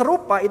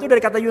serupa itu dari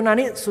kata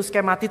Yunani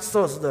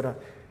suskematitso saudara.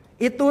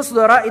 Itu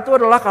saudara, itu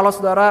adalah kalau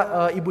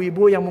saudara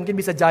ibu-ibu yang mungkin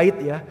bisa jahit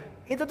ya.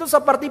 Itu tuh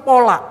seperti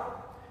pola.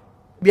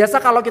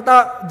 Biasa kalau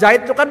kita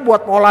jahit itu kan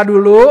buat pola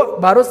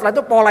dulu, baru setelah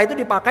itu pola itu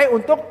dipakai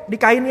untuk di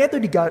kainnya itu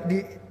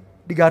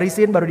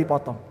digarisin baru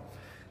dipotong.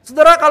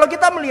 Saudara, kalau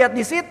kita melihat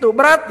di situ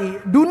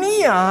berarti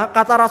dunia,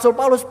 kata Rasul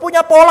Paulus,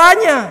 punya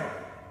polanya.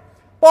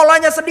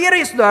 Polanya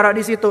sendiri saudara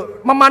di situ,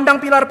 memandang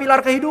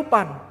pilar-pilar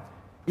kehidupan.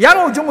 Yang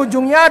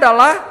ujung-ujungnya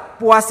adalah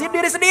puasin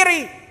diri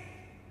sendiri.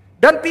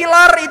 Dan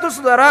pilar itu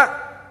saudara,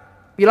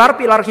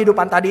 pilar-pilar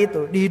kehidupan tadi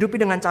itu dihidupi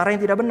dengan cara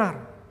yang tidak benar.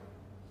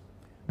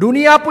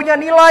 Dunia punya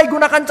nilai,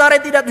 gunakan cara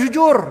yang tidak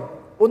jujur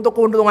untuk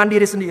keuntungan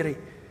diri sendiri.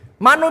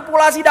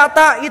 Manipulasi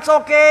data, it's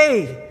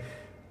okay.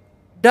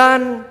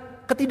 Dan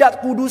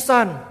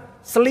ketidakkudusan,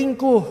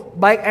 selingkuh,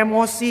 baik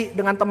emosi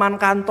dengan teman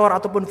kantor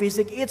ataupun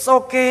fisik, it's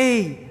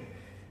okay.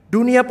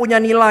 Dunia punya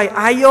nilai,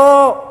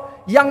 ayo,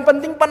 yang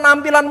penting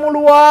penampilanmu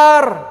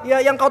luar, ya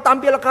yang kau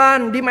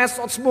tampilkan di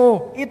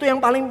medsosmu, itu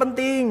yang paling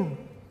penting.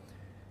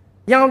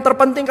 Yang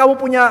terpenting kamu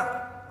punya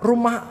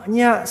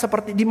rumahnya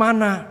seperti di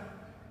mana,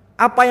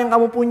 apa yang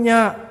kamu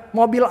punya,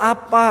 mobil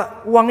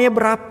apa, uangnya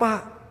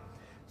berapa.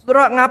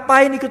 Saudara,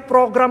 ngapain ikut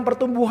program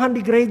pertumbuhan di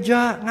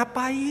gereja,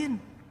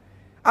 ngapain?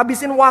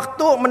 Habisin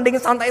waktu, mending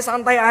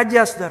santai-santai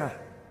aja saudara.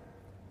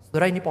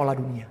 Saudara, ini pola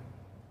dunia.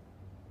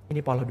 Ini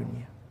pola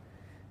dunia.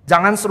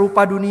 Jangan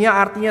serupa dunia,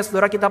 artinya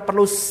saudara kita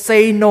perlu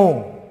say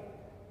no.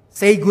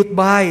 Say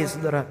goodbye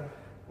saudara.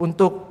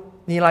 Untuk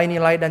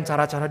nilai-nilai dan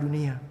cara-cara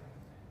dunia.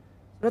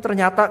 Saudara,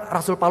 ternyata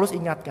Rasul Paulus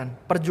ingatkan.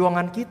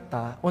 Perjuangan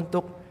kita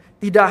untuk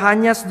tidak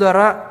hanya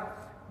saudara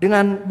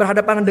dengan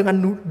berhadapan dengan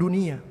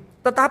dunia.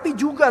 Tetapi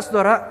juga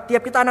saudara,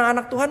 tiap kita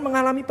anak-anak Tuhan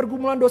mengalami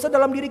pergumulan dosa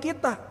dalam diri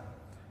kita.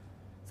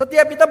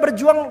 Setiap kita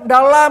berjuang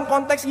dalam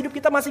konteks hidup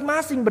kita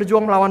masing-masing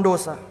berjuang melawan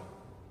dosa.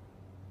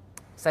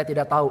 Saya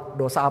tidak tahu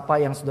dosa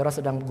apa yang saudara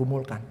sedang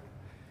gumulkan.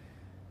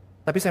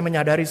 Tapi saya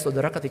menyadari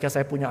saudara ketika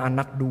saya punya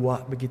anak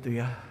 2 begitu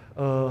ya.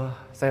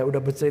 Saya udah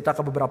bercerita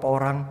ke beberapa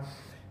orang.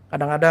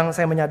 Kadang-kadang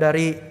saya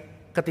menyadari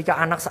ketika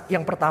anak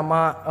yang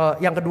pertama,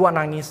 yang kedua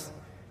nangis.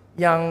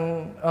 Yang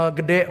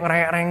gede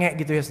ngerengek-rengek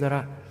gitu ya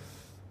saudara.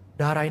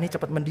 Darah ini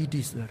cepat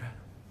mendidih saudara.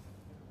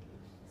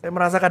 Saya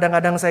merasa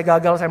kadang-kadang saya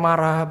gagal, saya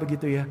marah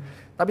begitu ya.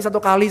 Tapi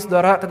satu kali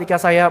saudara ketika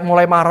saya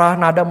mulai marah,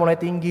 nada mulai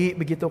tinggi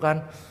begitu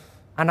kan.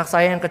 Anak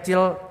saya yang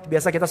kecil,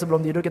 biasa kita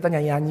sebelum tidur kita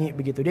nyanyi-nyanyi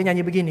begitu. Dia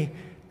nyanyi begini.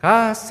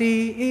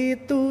 Kasih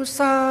itu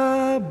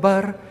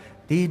sabar,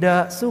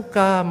 tidak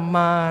suka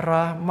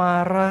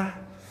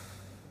marah-marah.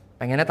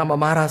 Pengennya tambah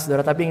marah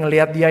saudara, tapi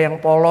ngelihat dia yang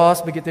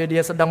polos begitu ya.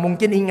 Dia sedang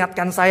mungkin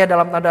ingatkan saya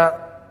dalam tanda,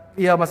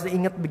 ya masih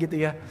ingat begitu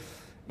ya.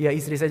 Ya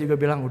istri saya juga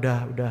bilang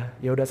udah,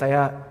 ya udah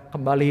saya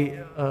kembali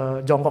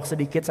jongkok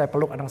sedikit, saya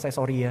peluk anak saya,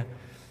 sorry ya.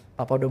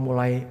 Papa udah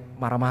mulai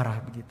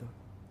marah-marah begitu.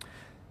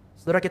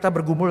 Saudara, kita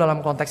bergumul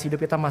dalam konteks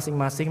hidup kita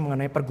masing-masing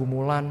mengenai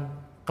pergumulan,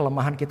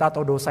 kelemahan kita atau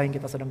dosa yang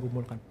kita sedang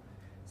gumulkan.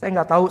 Saya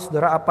nggak tahu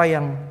saudara apa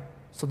yang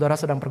saudara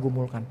sedang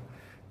pergumulkan.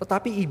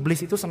 Tetapi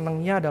iblis itu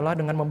senangnya adalah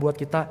dengan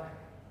membuat kita,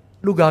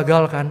 lu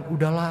gagal kan,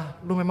 udahlah,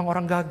 lu memang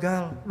orang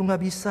gagal, lu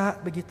nggak bisa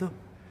begitu.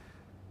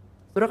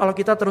 Saudara, kalau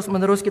kita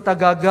terus-menerus kita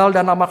gagal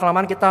dan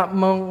lama-kelamaan kita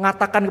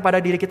mengatakan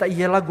kepada diri kita,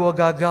 iyalah gue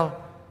gagal.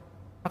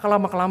 Maka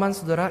lama-kelamaan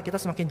saudara kita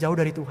semakin jauh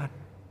dari Tuhan.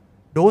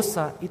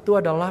 Dosa itu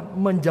adalah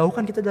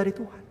menjauhkan kita dari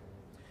Tuhan.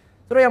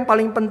 Saudara, yang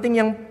paling penting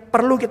yang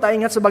perlu kita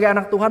ingat sebagai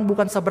anak Tuhan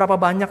bukan seberapa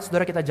banyak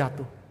saudara kita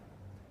jatuh.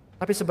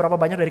 Tapi seberapa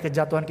banyak dari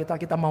kejatuhan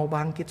kita mau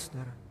bangkit,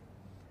 saudara.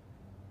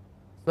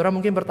 Saudara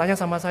mungkin bertanya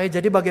sama saya,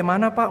 jadi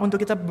bagaimana Pak untuk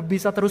kita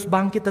bisa terus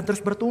bangkit dan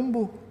terus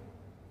bertumbuh?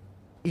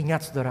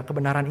 Ingat saudara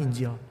kebenaran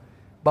Injil,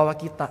 bahwa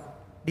kita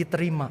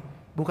diterima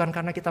bukan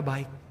karena kita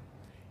baik.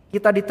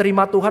 Kita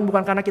diterima Tuhan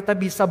bukan karena kita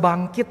bisa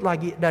bangkit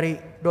lagi dari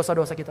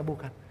dosa-dosa kita,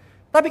 bukan.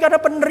 Tapi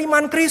karena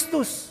penerimaan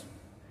Kristus.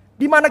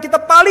 Di mana kita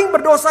paling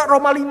berdosa,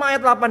 Roma 5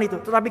 ayat 8 itu.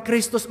 Tetapi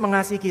Kristus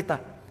mengasihi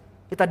kita.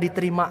 Kita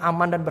diterima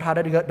aman dan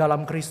berada di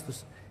dalam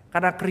Kristus.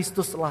 Karena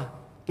Kristuslah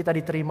kita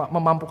diterima,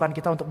 memampukan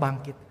kita untuk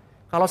bangkit.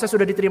 Kalau saya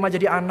sudah diterima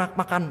jadi anak,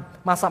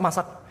 masa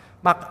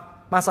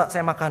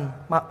saya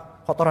makan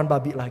kotoran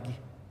babi lagi.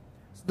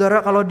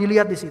 Saudara, kalau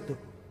dilihat di situ,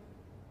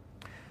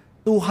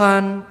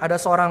 Tuhan, ada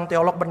seorang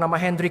teolog bernama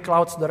Henry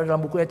Cloud, saudara,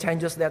 dalam bukunya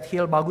Changes That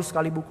Heal, bagus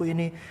sekali buku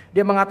ini.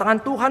 Dia mengatakan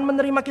Tuhan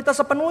menerima kita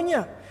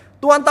sepenuhnya.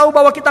 Tuhan tahu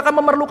bahwa kita akan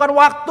memerlukan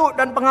waktu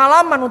dan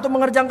pengalaman untuk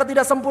mengerjakan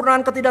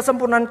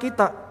ketidaksempurnaan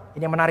kita.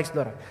 Ini yang menarik,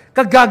 saudara.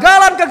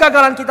 Kegagalan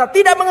kita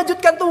tidak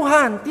mengejutkan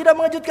Tuhan, tidak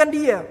mengejutkan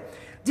Dia.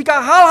 Jika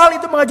hal-hal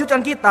itu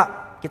mengejutkan kita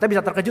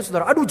bisa terkejut,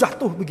 saudara. Aduh,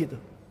 jatuh begitu.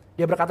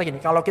 Dia berkata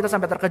gini, kalau kita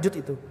sampai terkejut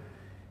itu,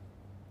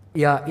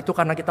 ya itu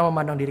karena kita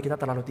memandang diri kita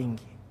terlalu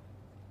tinggi.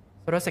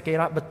 Saudara, saya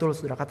kira betul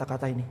saudara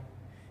kata-kata ini.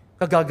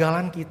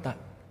 Kegagalan kita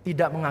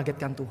tidak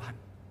mengagetkan Tuhan.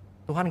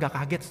 Tuhan gak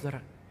kaget,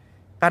 saudara.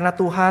 Karena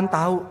Tuhan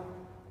tahu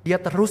Dia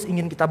terus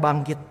ingin kita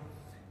bangkit.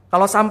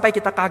 Kalau sampai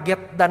kita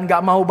kaget dan gak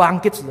mau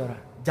bangkit, saudara,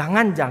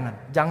 jangan.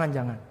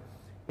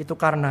 Itu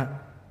karena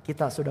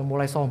kita sudah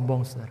mulai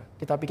sombong, saudara.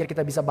 Kita pikir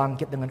kita bisa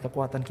bangkit dengan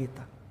kekuatan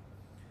kita.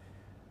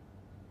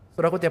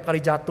 Saudaraku, tiap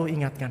kali jatuh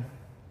ingatkan,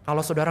 kalau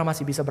saudara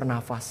masih bisa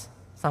bernafas,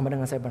 sama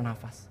dengan saya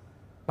bernafas,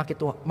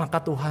 maka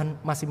Tuhan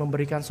masih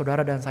memberikan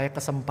saudara dan saya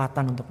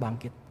kesempatan untuk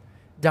bangkit.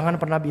 Jangan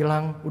pernah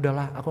bilang,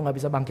 udahlah aku gak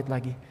bisa bangkit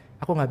lagi,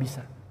 aku gak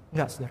bisa.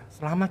 Enggak, saudara,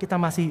 selama kita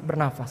masih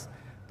bernafas,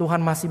 Tuhan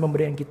masih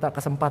memberikan kita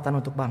kesempatan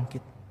untuk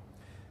bangkit.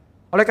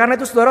 Oleh karena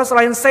itu, saudara,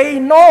 selain say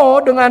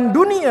no dengan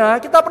dunia,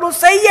 kita perlu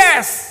say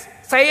yes.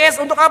 Say yes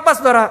untuk apa,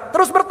 saudara?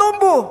 Terus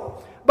bertumbuh.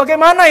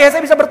 Bagaimana ya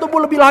saya bisa bertumbuh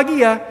lebih lagi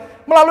ya?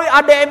 Melalui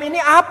ADM ini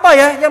apa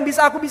ya yang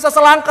aku bisa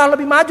selangkah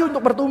lebih maju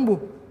untuk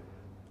bertumbuh?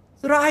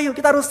 Saudara, ayo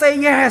kita harus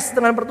say yes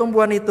dengan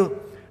pertumbuhan itu.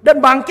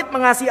 Dan bangkit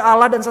mengasihi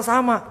Allah dan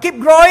sesama.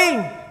 Keep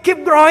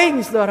growing,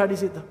 saudara, di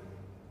situ.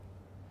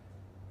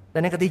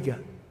 Dan yang ketiga,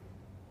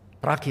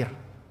 terakhir,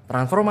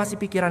 transformasi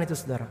pikiran itu,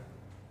 saudara,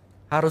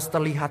 harus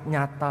terlihat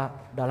nyata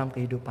dalam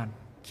kehidupan.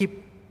 Keep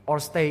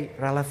or stay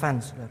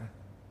relevant, saudara.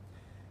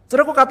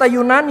 Saudaraku, kata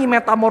Yunani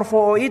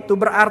metamorpho itu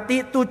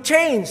berarti to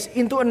change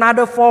into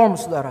another form,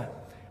 saudara.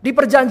 Di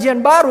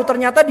perjanjian baru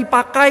ternyata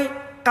dipakai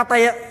kata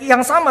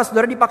yang sama,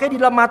 saudara, dipakai di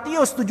dalam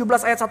Matius 17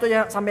 ayat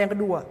 1 sampai yang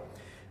kedua.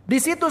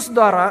 Di situ,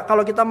 saudara,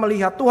 kalau kita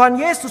melihat Tuhan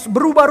Yesus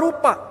berubah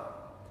rupa.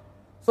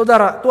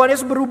 Saudara, Tuhan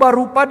Yesus berubah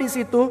rupa di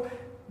situ,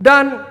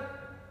 dan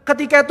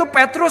ketika itu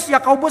Petrus,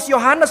 Yakobus,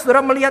 Yohanes,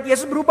 saudara, melihat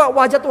Yesus berubah,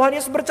 wajah Tuhan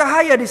Yesus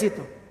bercahaya di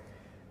situ.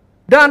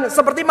 Dan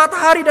seperti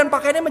matahari dan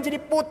pakaiannya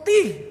menjadi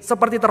putih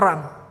seperti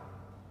terang.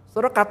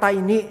 Saudara, kata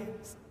ini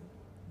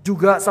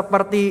juga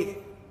seperti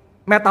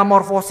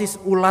metamorfosis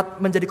ulat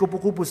menjadi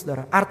kupu-kupu,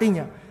 saudara.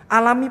 Artinya,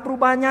 alami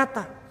perubahan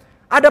nyata.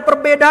 Ada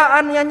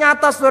perbedaan yang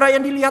nyata, saudara,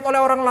 yang dilihat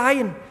oleh orang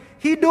lain.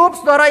 Hidup,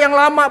 saudara, yang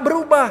lama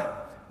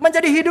berubah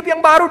menjadi hidup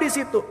yang baru di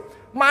situ.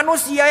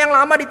 Manusia yang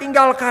lama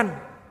ditinggalkan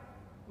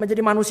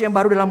menjadi manusia yang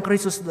baru dalam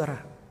Kristus, saudara.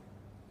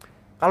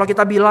 Kalau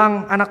kita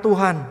bilang anak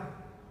Tuhan,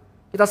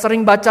 kita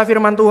sering baca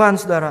firman Tuhan,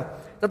 saudara,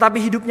 tetapi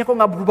hidupnya kok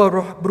gak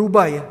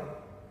berubah ya?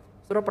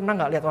 Saudara pernah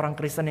gak lihat orang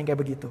Kristen yang kayak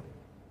begitu?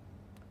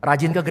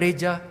 Rajin ke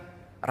gereja,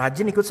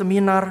 rajin ikut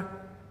seminar,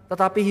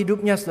 tetapi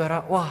hidupnya,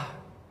 saudara, wah,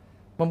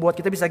 membuat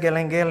kita bisa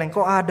geleng-geleng.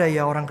 Kok ada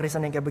ya orang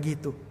Kristen yang kayak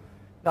begitu?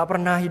 Gak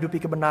pernah hidupi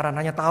kebenaran,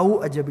 hanya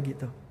tahu aja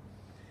begitu.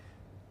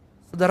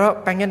 Saudara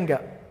pengen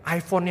gak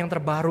iPhone yang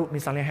terbaru,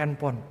 misalnya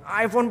handphone,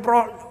 iPhone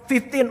Pro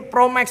 15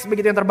 Pro Max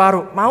begitu yang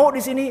terbaru? Mau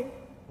di sini?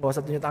 Gak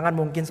usah tunjuk tangan,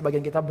 mungkin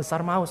sebagian kita besar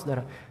mau,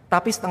 saudara.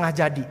 Tapi setengah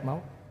jadi, mau?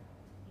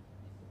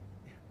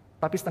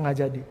 Tapi setengah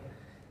jadi.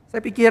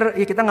 Saya pikir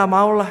ya kita gak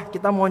mau lah,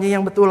 kita maunya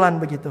yang betulan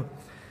begitu.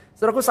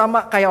 Saudaraku,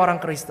 sama kayak orang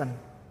Kristen.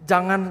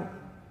 Jangan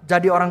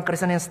jadi orang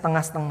Kristen yang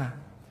setengah-setengah.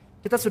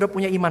 Kita sudah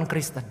punya iman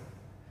Kristen,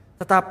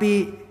 tetapi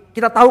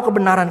kita tahu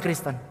kebenaran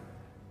Kristen,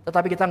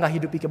 tetapi kita gak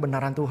hidupi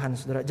kebenaran Tuhan,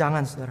 saudara.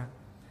 Jangan, saudara.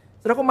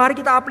 Saudaraku, mari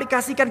kita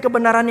aplikasikan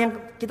kebenaran yang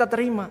kita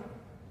terima.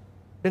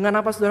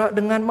 Dengan apa, saudara?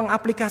 Dengan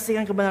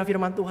mengaplikasikan kebenaran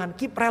firman Tuhan.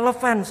 Keep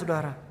relevant,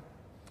 saudara.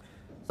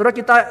 Saudara,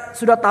 kita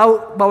sudah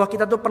tahu bahwa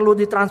kita tuh perlu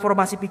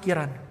ditransformasi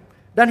pikiran.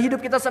 Dan hidup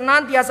kita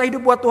senantiasa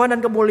hidup buat Tuhan dan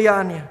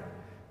kemuliaannya.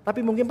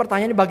 Tapi mungkin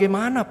pertanyaannya,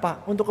 bagaimana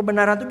Pak untuk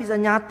kebenaran itu bisa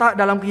nyata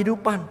dalam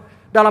kehidupan?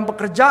 Dalam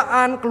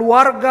pekerjaan,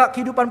 keluarga,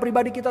 kehidupan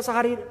pribadi kita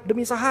sehari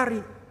demi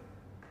sehari.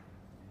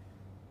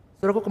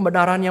 Saudaraku,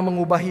 kebenaran yang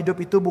mengubah hidup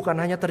itu bukan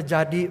hanya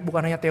terjadi,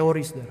 bukan hanya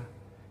teori, saudara.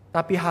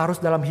 Tapi harus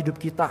dalam hidup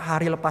kita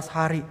hari lepas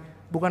hari.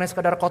 Bukan hanya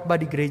sekadar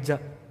khotbah di gereja,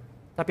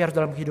 tapi harus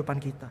dalam kehidupan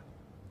kita.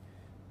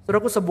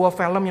 Saudaraku, sebuah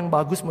film yang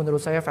bagus menurut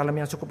saya, film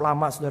yang cukup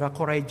lama, saudara,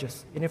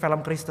 Courageous. Ini film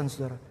Kristen,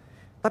 saudara.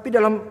 Tapi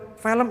dalam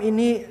film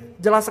ini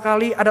jelas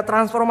sekali ada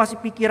transformasi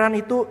pikiran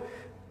itu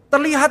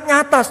terlihat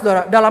nyata,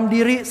 saudara, dalam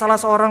diri salah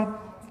seorang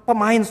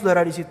pemain,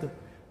 saudara, di situ.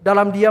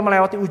 Dalam dia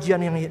melewati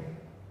ujian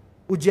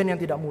yang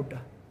tidak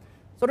mudah.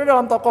 Saudara,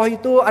 dalam tokoh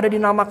itu ada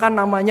dinamakan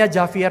namanya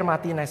Javier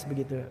Martinez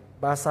begitu.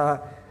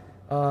 Bahasa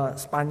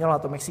Spanyol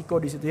atau Meksiko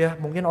di situ ya.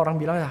 Mungkin orang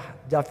bilang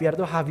Javier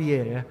itu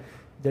Javier ya.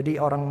 Jadi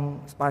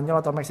orang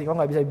Spanyol atau Meksiko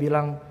nggak bisa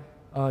bilang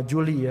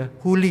Juli ya,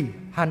 Juli,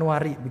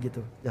 Januari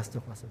begitu. Just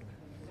joke, saudara.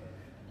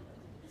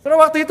 Saudara,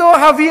 waktu itu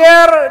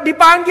Javier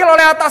dipanggil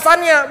oleh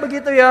atasannya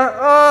begitu ya.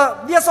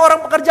 Dia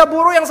seorang pekerja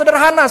buruh yang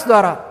sederhana,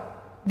 saudara.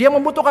 Dia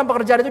membutuhkan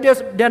pekerjaan itu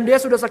dan dia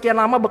sudah sekian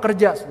lama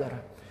bekerja, saudara.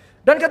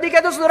 Dan ketika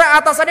itu, saudara,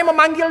 atasannya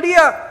memanggil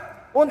dia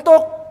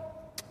untuk,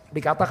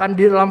 dikatakan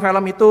di dalam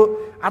film itu,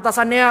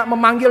 atasannya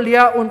memanggil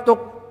dia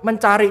untuk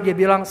mencari. Dia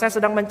bilang, saya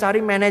sedang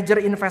mencari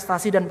manajer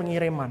investasi dan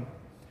pengiriman.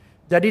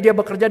 Jadi dia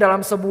bekerja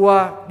dalam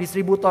sebuah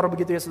distributor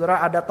begitu ya,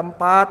 saudara. Ada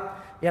tempat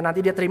ya, nanti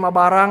dia terima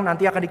barang,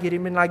 nanti akan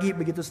dikirimin lagi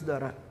begitu,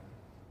 saudara.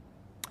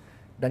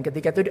 Dan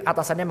ketika itu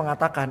atasannya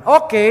mengatakan,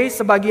 oke,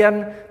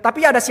 sebagian,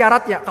 tapi ada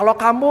syaratnya. Kalau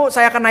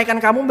saya akan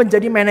naikkan kamu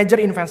menjadi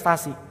manajer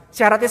investasi.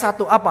 Syaratnya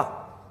satu,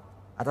 apa?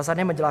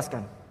 Atasannya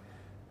menjelaskan.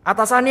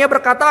 Atasannya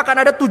berkata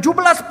akan ada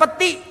 17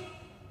 peti,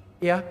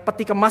 ya,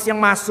 peti kemas yang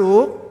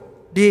masuk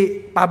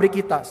di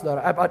pabrik kita,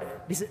 saudara,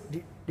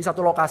 di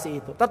satu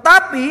lokasi itu.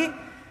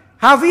 Tetapi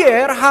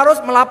Javier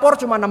harus melapor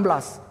cuma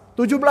 16.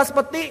 17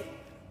 peti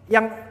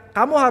yang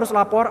kamu harus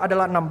lapor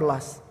adalah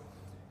 16.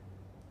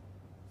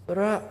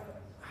 Saudara,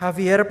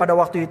 Javier pada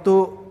waktu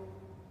itu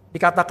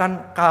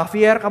dikatakan,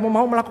 Javier, kamu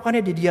mau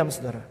melakukannya, diam,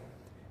 saudara.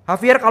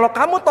 Javier, kalau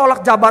kamu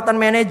tolak jabatan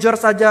manajer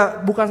saja,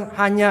 bukan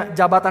hanya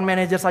jabatan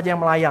manajer saja yang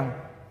melayang,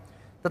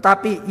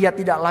 tetapi ia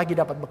tidak lagi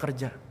dapat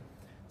bekerja.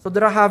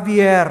 Saudara,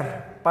 Javier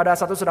pada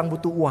saat itu sedang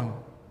butuh uang.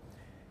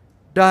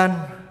 Dan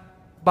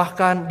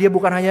bahkan dia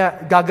bukan hanya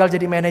gagal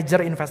jadi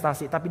manajer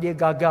investasi, tapi dia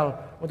gagal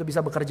untuk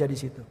bisa bekerja di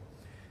situ.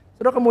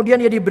 Saudara, kemudian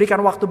dia diberikan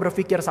waktu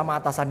berpikir sama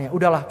atasannya.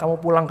 Udahlah, kamu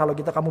pulang kalau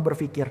gitu, kamu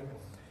berpikir.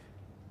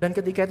 Dan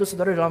ketika itu,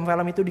 saudara, dalam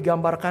film itu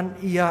digambarkan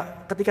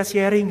ia ketika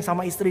sharing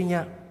sama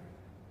istrinya.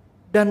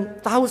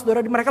 Dan tahu, saudara,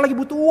 mereka lagi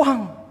butuh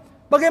uang.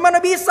 Bagaimana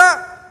bisa?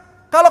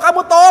 Kalau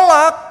kamu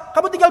tolak,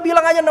 kamu tinggal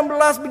bilang aja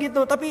 16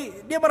 begitu.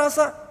 Tapi dia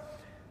merasa,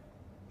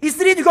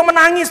 istri juga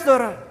menangis,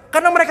 saudara.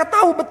 Karena mereka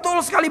tahu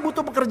betul sekali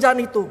butuh pekerjaan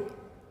itu.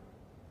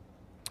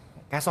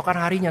 Keesokan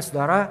harinya,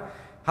 saudara,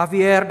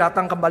 Javier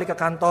datang kembali ke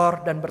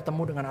kantor dan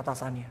bertemu dengan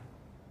atasannya.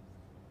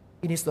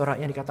 Ini, saudara,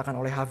 yang dikatakan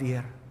oleh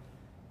Javier.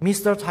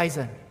 Mr.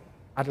 Tyson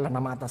adalah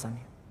nama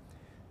atasannya.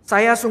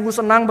 Saya sungguh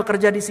senang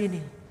bekerja di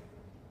sini.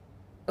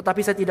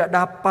 Tetapi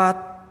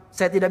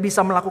saya tidak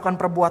bisa melakukan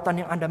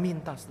perbuatan yang Anda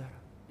minta, saudara.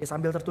 Dia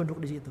sambil tertunduk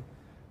di situ.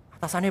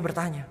 Atasannya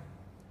bertanya,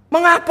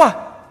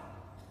 mengapa?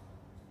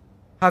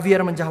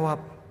 Javier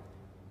menjawab,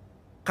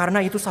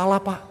 karena itu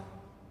salah, Pak.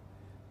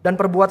 Dan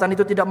perbuatan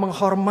itu tidak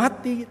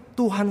menghormati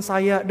Tuhan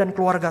saya dan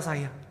keluarga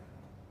saya.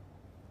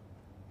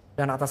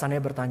 Dan atasannya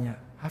bertanya,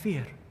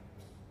 Javier,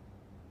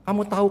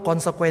 kamu tahu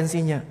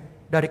konsekuensinya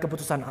dari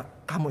keputusan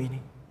kamu ini?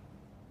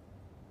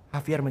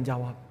 Javier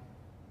menjawab,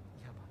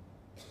 ya, Pak.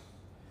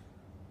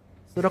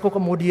 Saudaraku,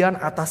 kemudian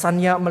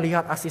atasannya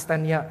melihat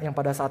asistennya yang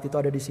pada saat itu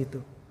ada di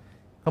situ.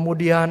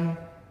 Kemudian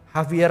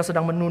Javier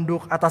sedang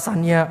menunduk,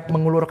 atasannya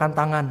mengulurkan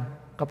tangan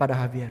kepada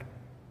Javier.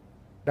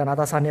 Dan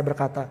atasannya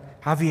berkata,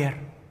 Javier,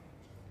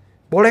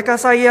 bolehkah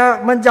saya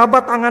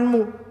menjabat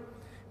tanganmu?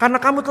 Karena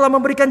kamu telah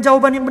memberikan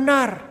jawaban yang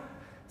benar.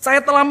 Saya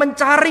telah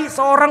mencari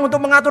seorang untuk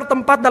mengatur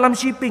tempat dalam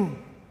shipping.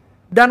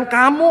 Dan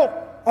kamu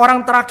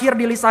orang terakhir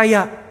di list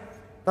saya.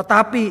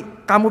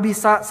 Tetapi kamu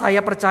bisa,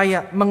 saya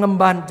percaya,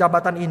 mengemban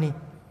jabatan ini.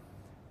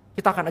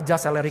 Kita akan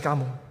adjust salary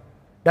kamu.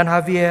 Dan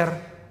Javier,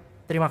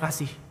 terima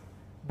kasih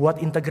buat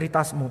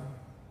integritasmu.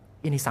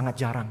 Ini sangat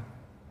jarang.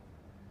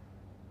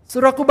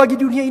 Saudaraku, bagi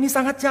dunia ini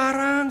sangat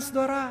jarang,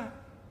 saudara.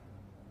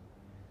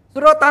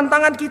 Saudara,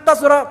 tantangan kita,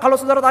 saudara, kalau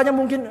saudara tanya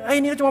mungkin,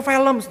 ini cuma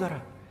film,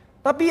 saudara.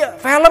 Tapi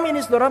film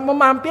ini, saudara,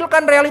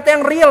 memampilkan realita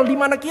yang real, di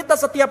mana kita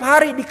setiap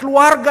hari di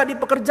keluarga, di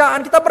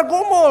pekerjaan, kita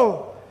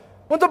bergumul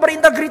untuk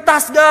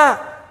berintegritas, gak?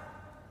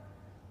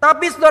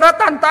 Tapi, saudara,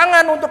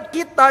 tantangan untuk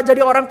kita jadi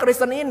orang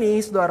Kristen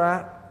ini,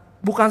 saudara,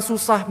 bukan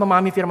susah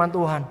memahami firman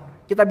Tuhan.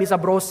 Kita bisa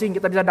browsing,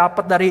 kita bisa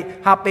dapat dari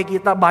HP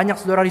kita banyak,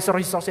 saudara,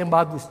 resource yang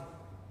bagus.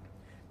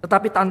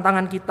 Tetapi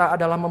tantangan kita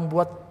adalah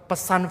membuat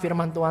pesan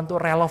firman Tuhan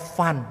itu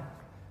relevan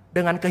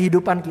dengan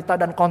kehidupan kita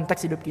dan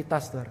konteks hidup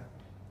kita, saudara.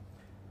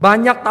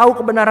 Banyak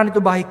tahu kebenaran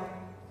itu baik,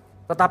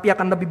 tetapi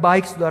akan lebih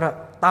baik,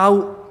 saudara,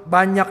 tahu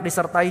banyak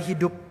disertai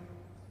hidup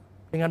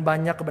dengan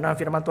banyak kebenaran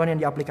firman Tuhan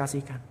yang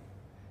diaplikasikan.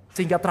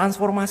 Sehingga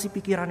transformasi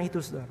pikiran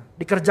itu, saudara,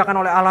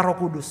 dikerjakan oleh Allah Roh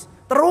Kudus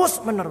terus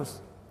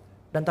menerus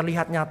dan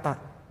terlihat nyata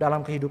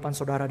dalam kehidupan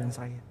saudara dan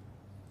saya.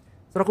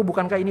 Saudaraku,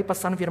 bukankah ini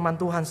pesan firman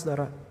Tuhan,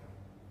 saudara?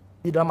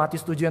 Di dalam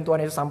Matius 7 yang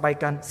Tuhan Yesus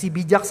sampaikan, si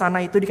bijaksana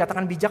itu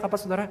dikatakan bijak apa,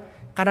 saudara?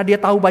 Karena dia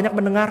tahu banyak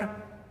mendengar.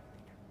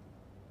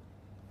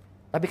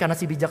 Tapi karena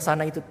si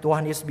bijaksana itu,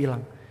 Tuhan Yesus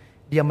bilang,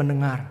 dia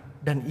mendengar,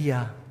 dan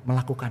ia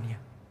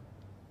melakukannya.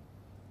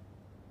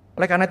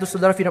 Oleh karena itu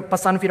saudara,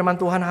 pesan firman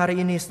Tuhan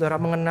hari ini saudara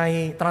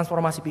mengenai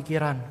transformasi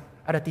pikiran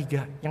ada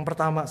 3. Yang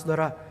pertama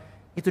saudara,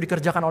 itu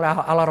dikerjakan oleh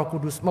Allah Roh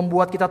Kudus,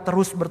 membuat kita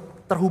terus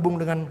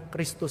terhubung dengan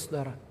Kristus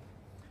saudara.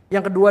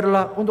 Yang kedua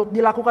adalah untuk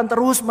dilakukan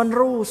terus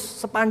menerus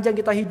sepanjang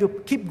kita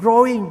hidup, keep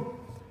growing.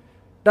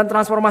 Dan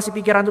transformasi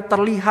pikiran itu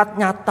terlihat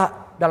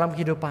nyata dalam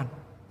kehidupan,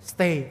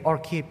 stay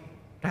or keep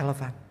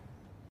relevant.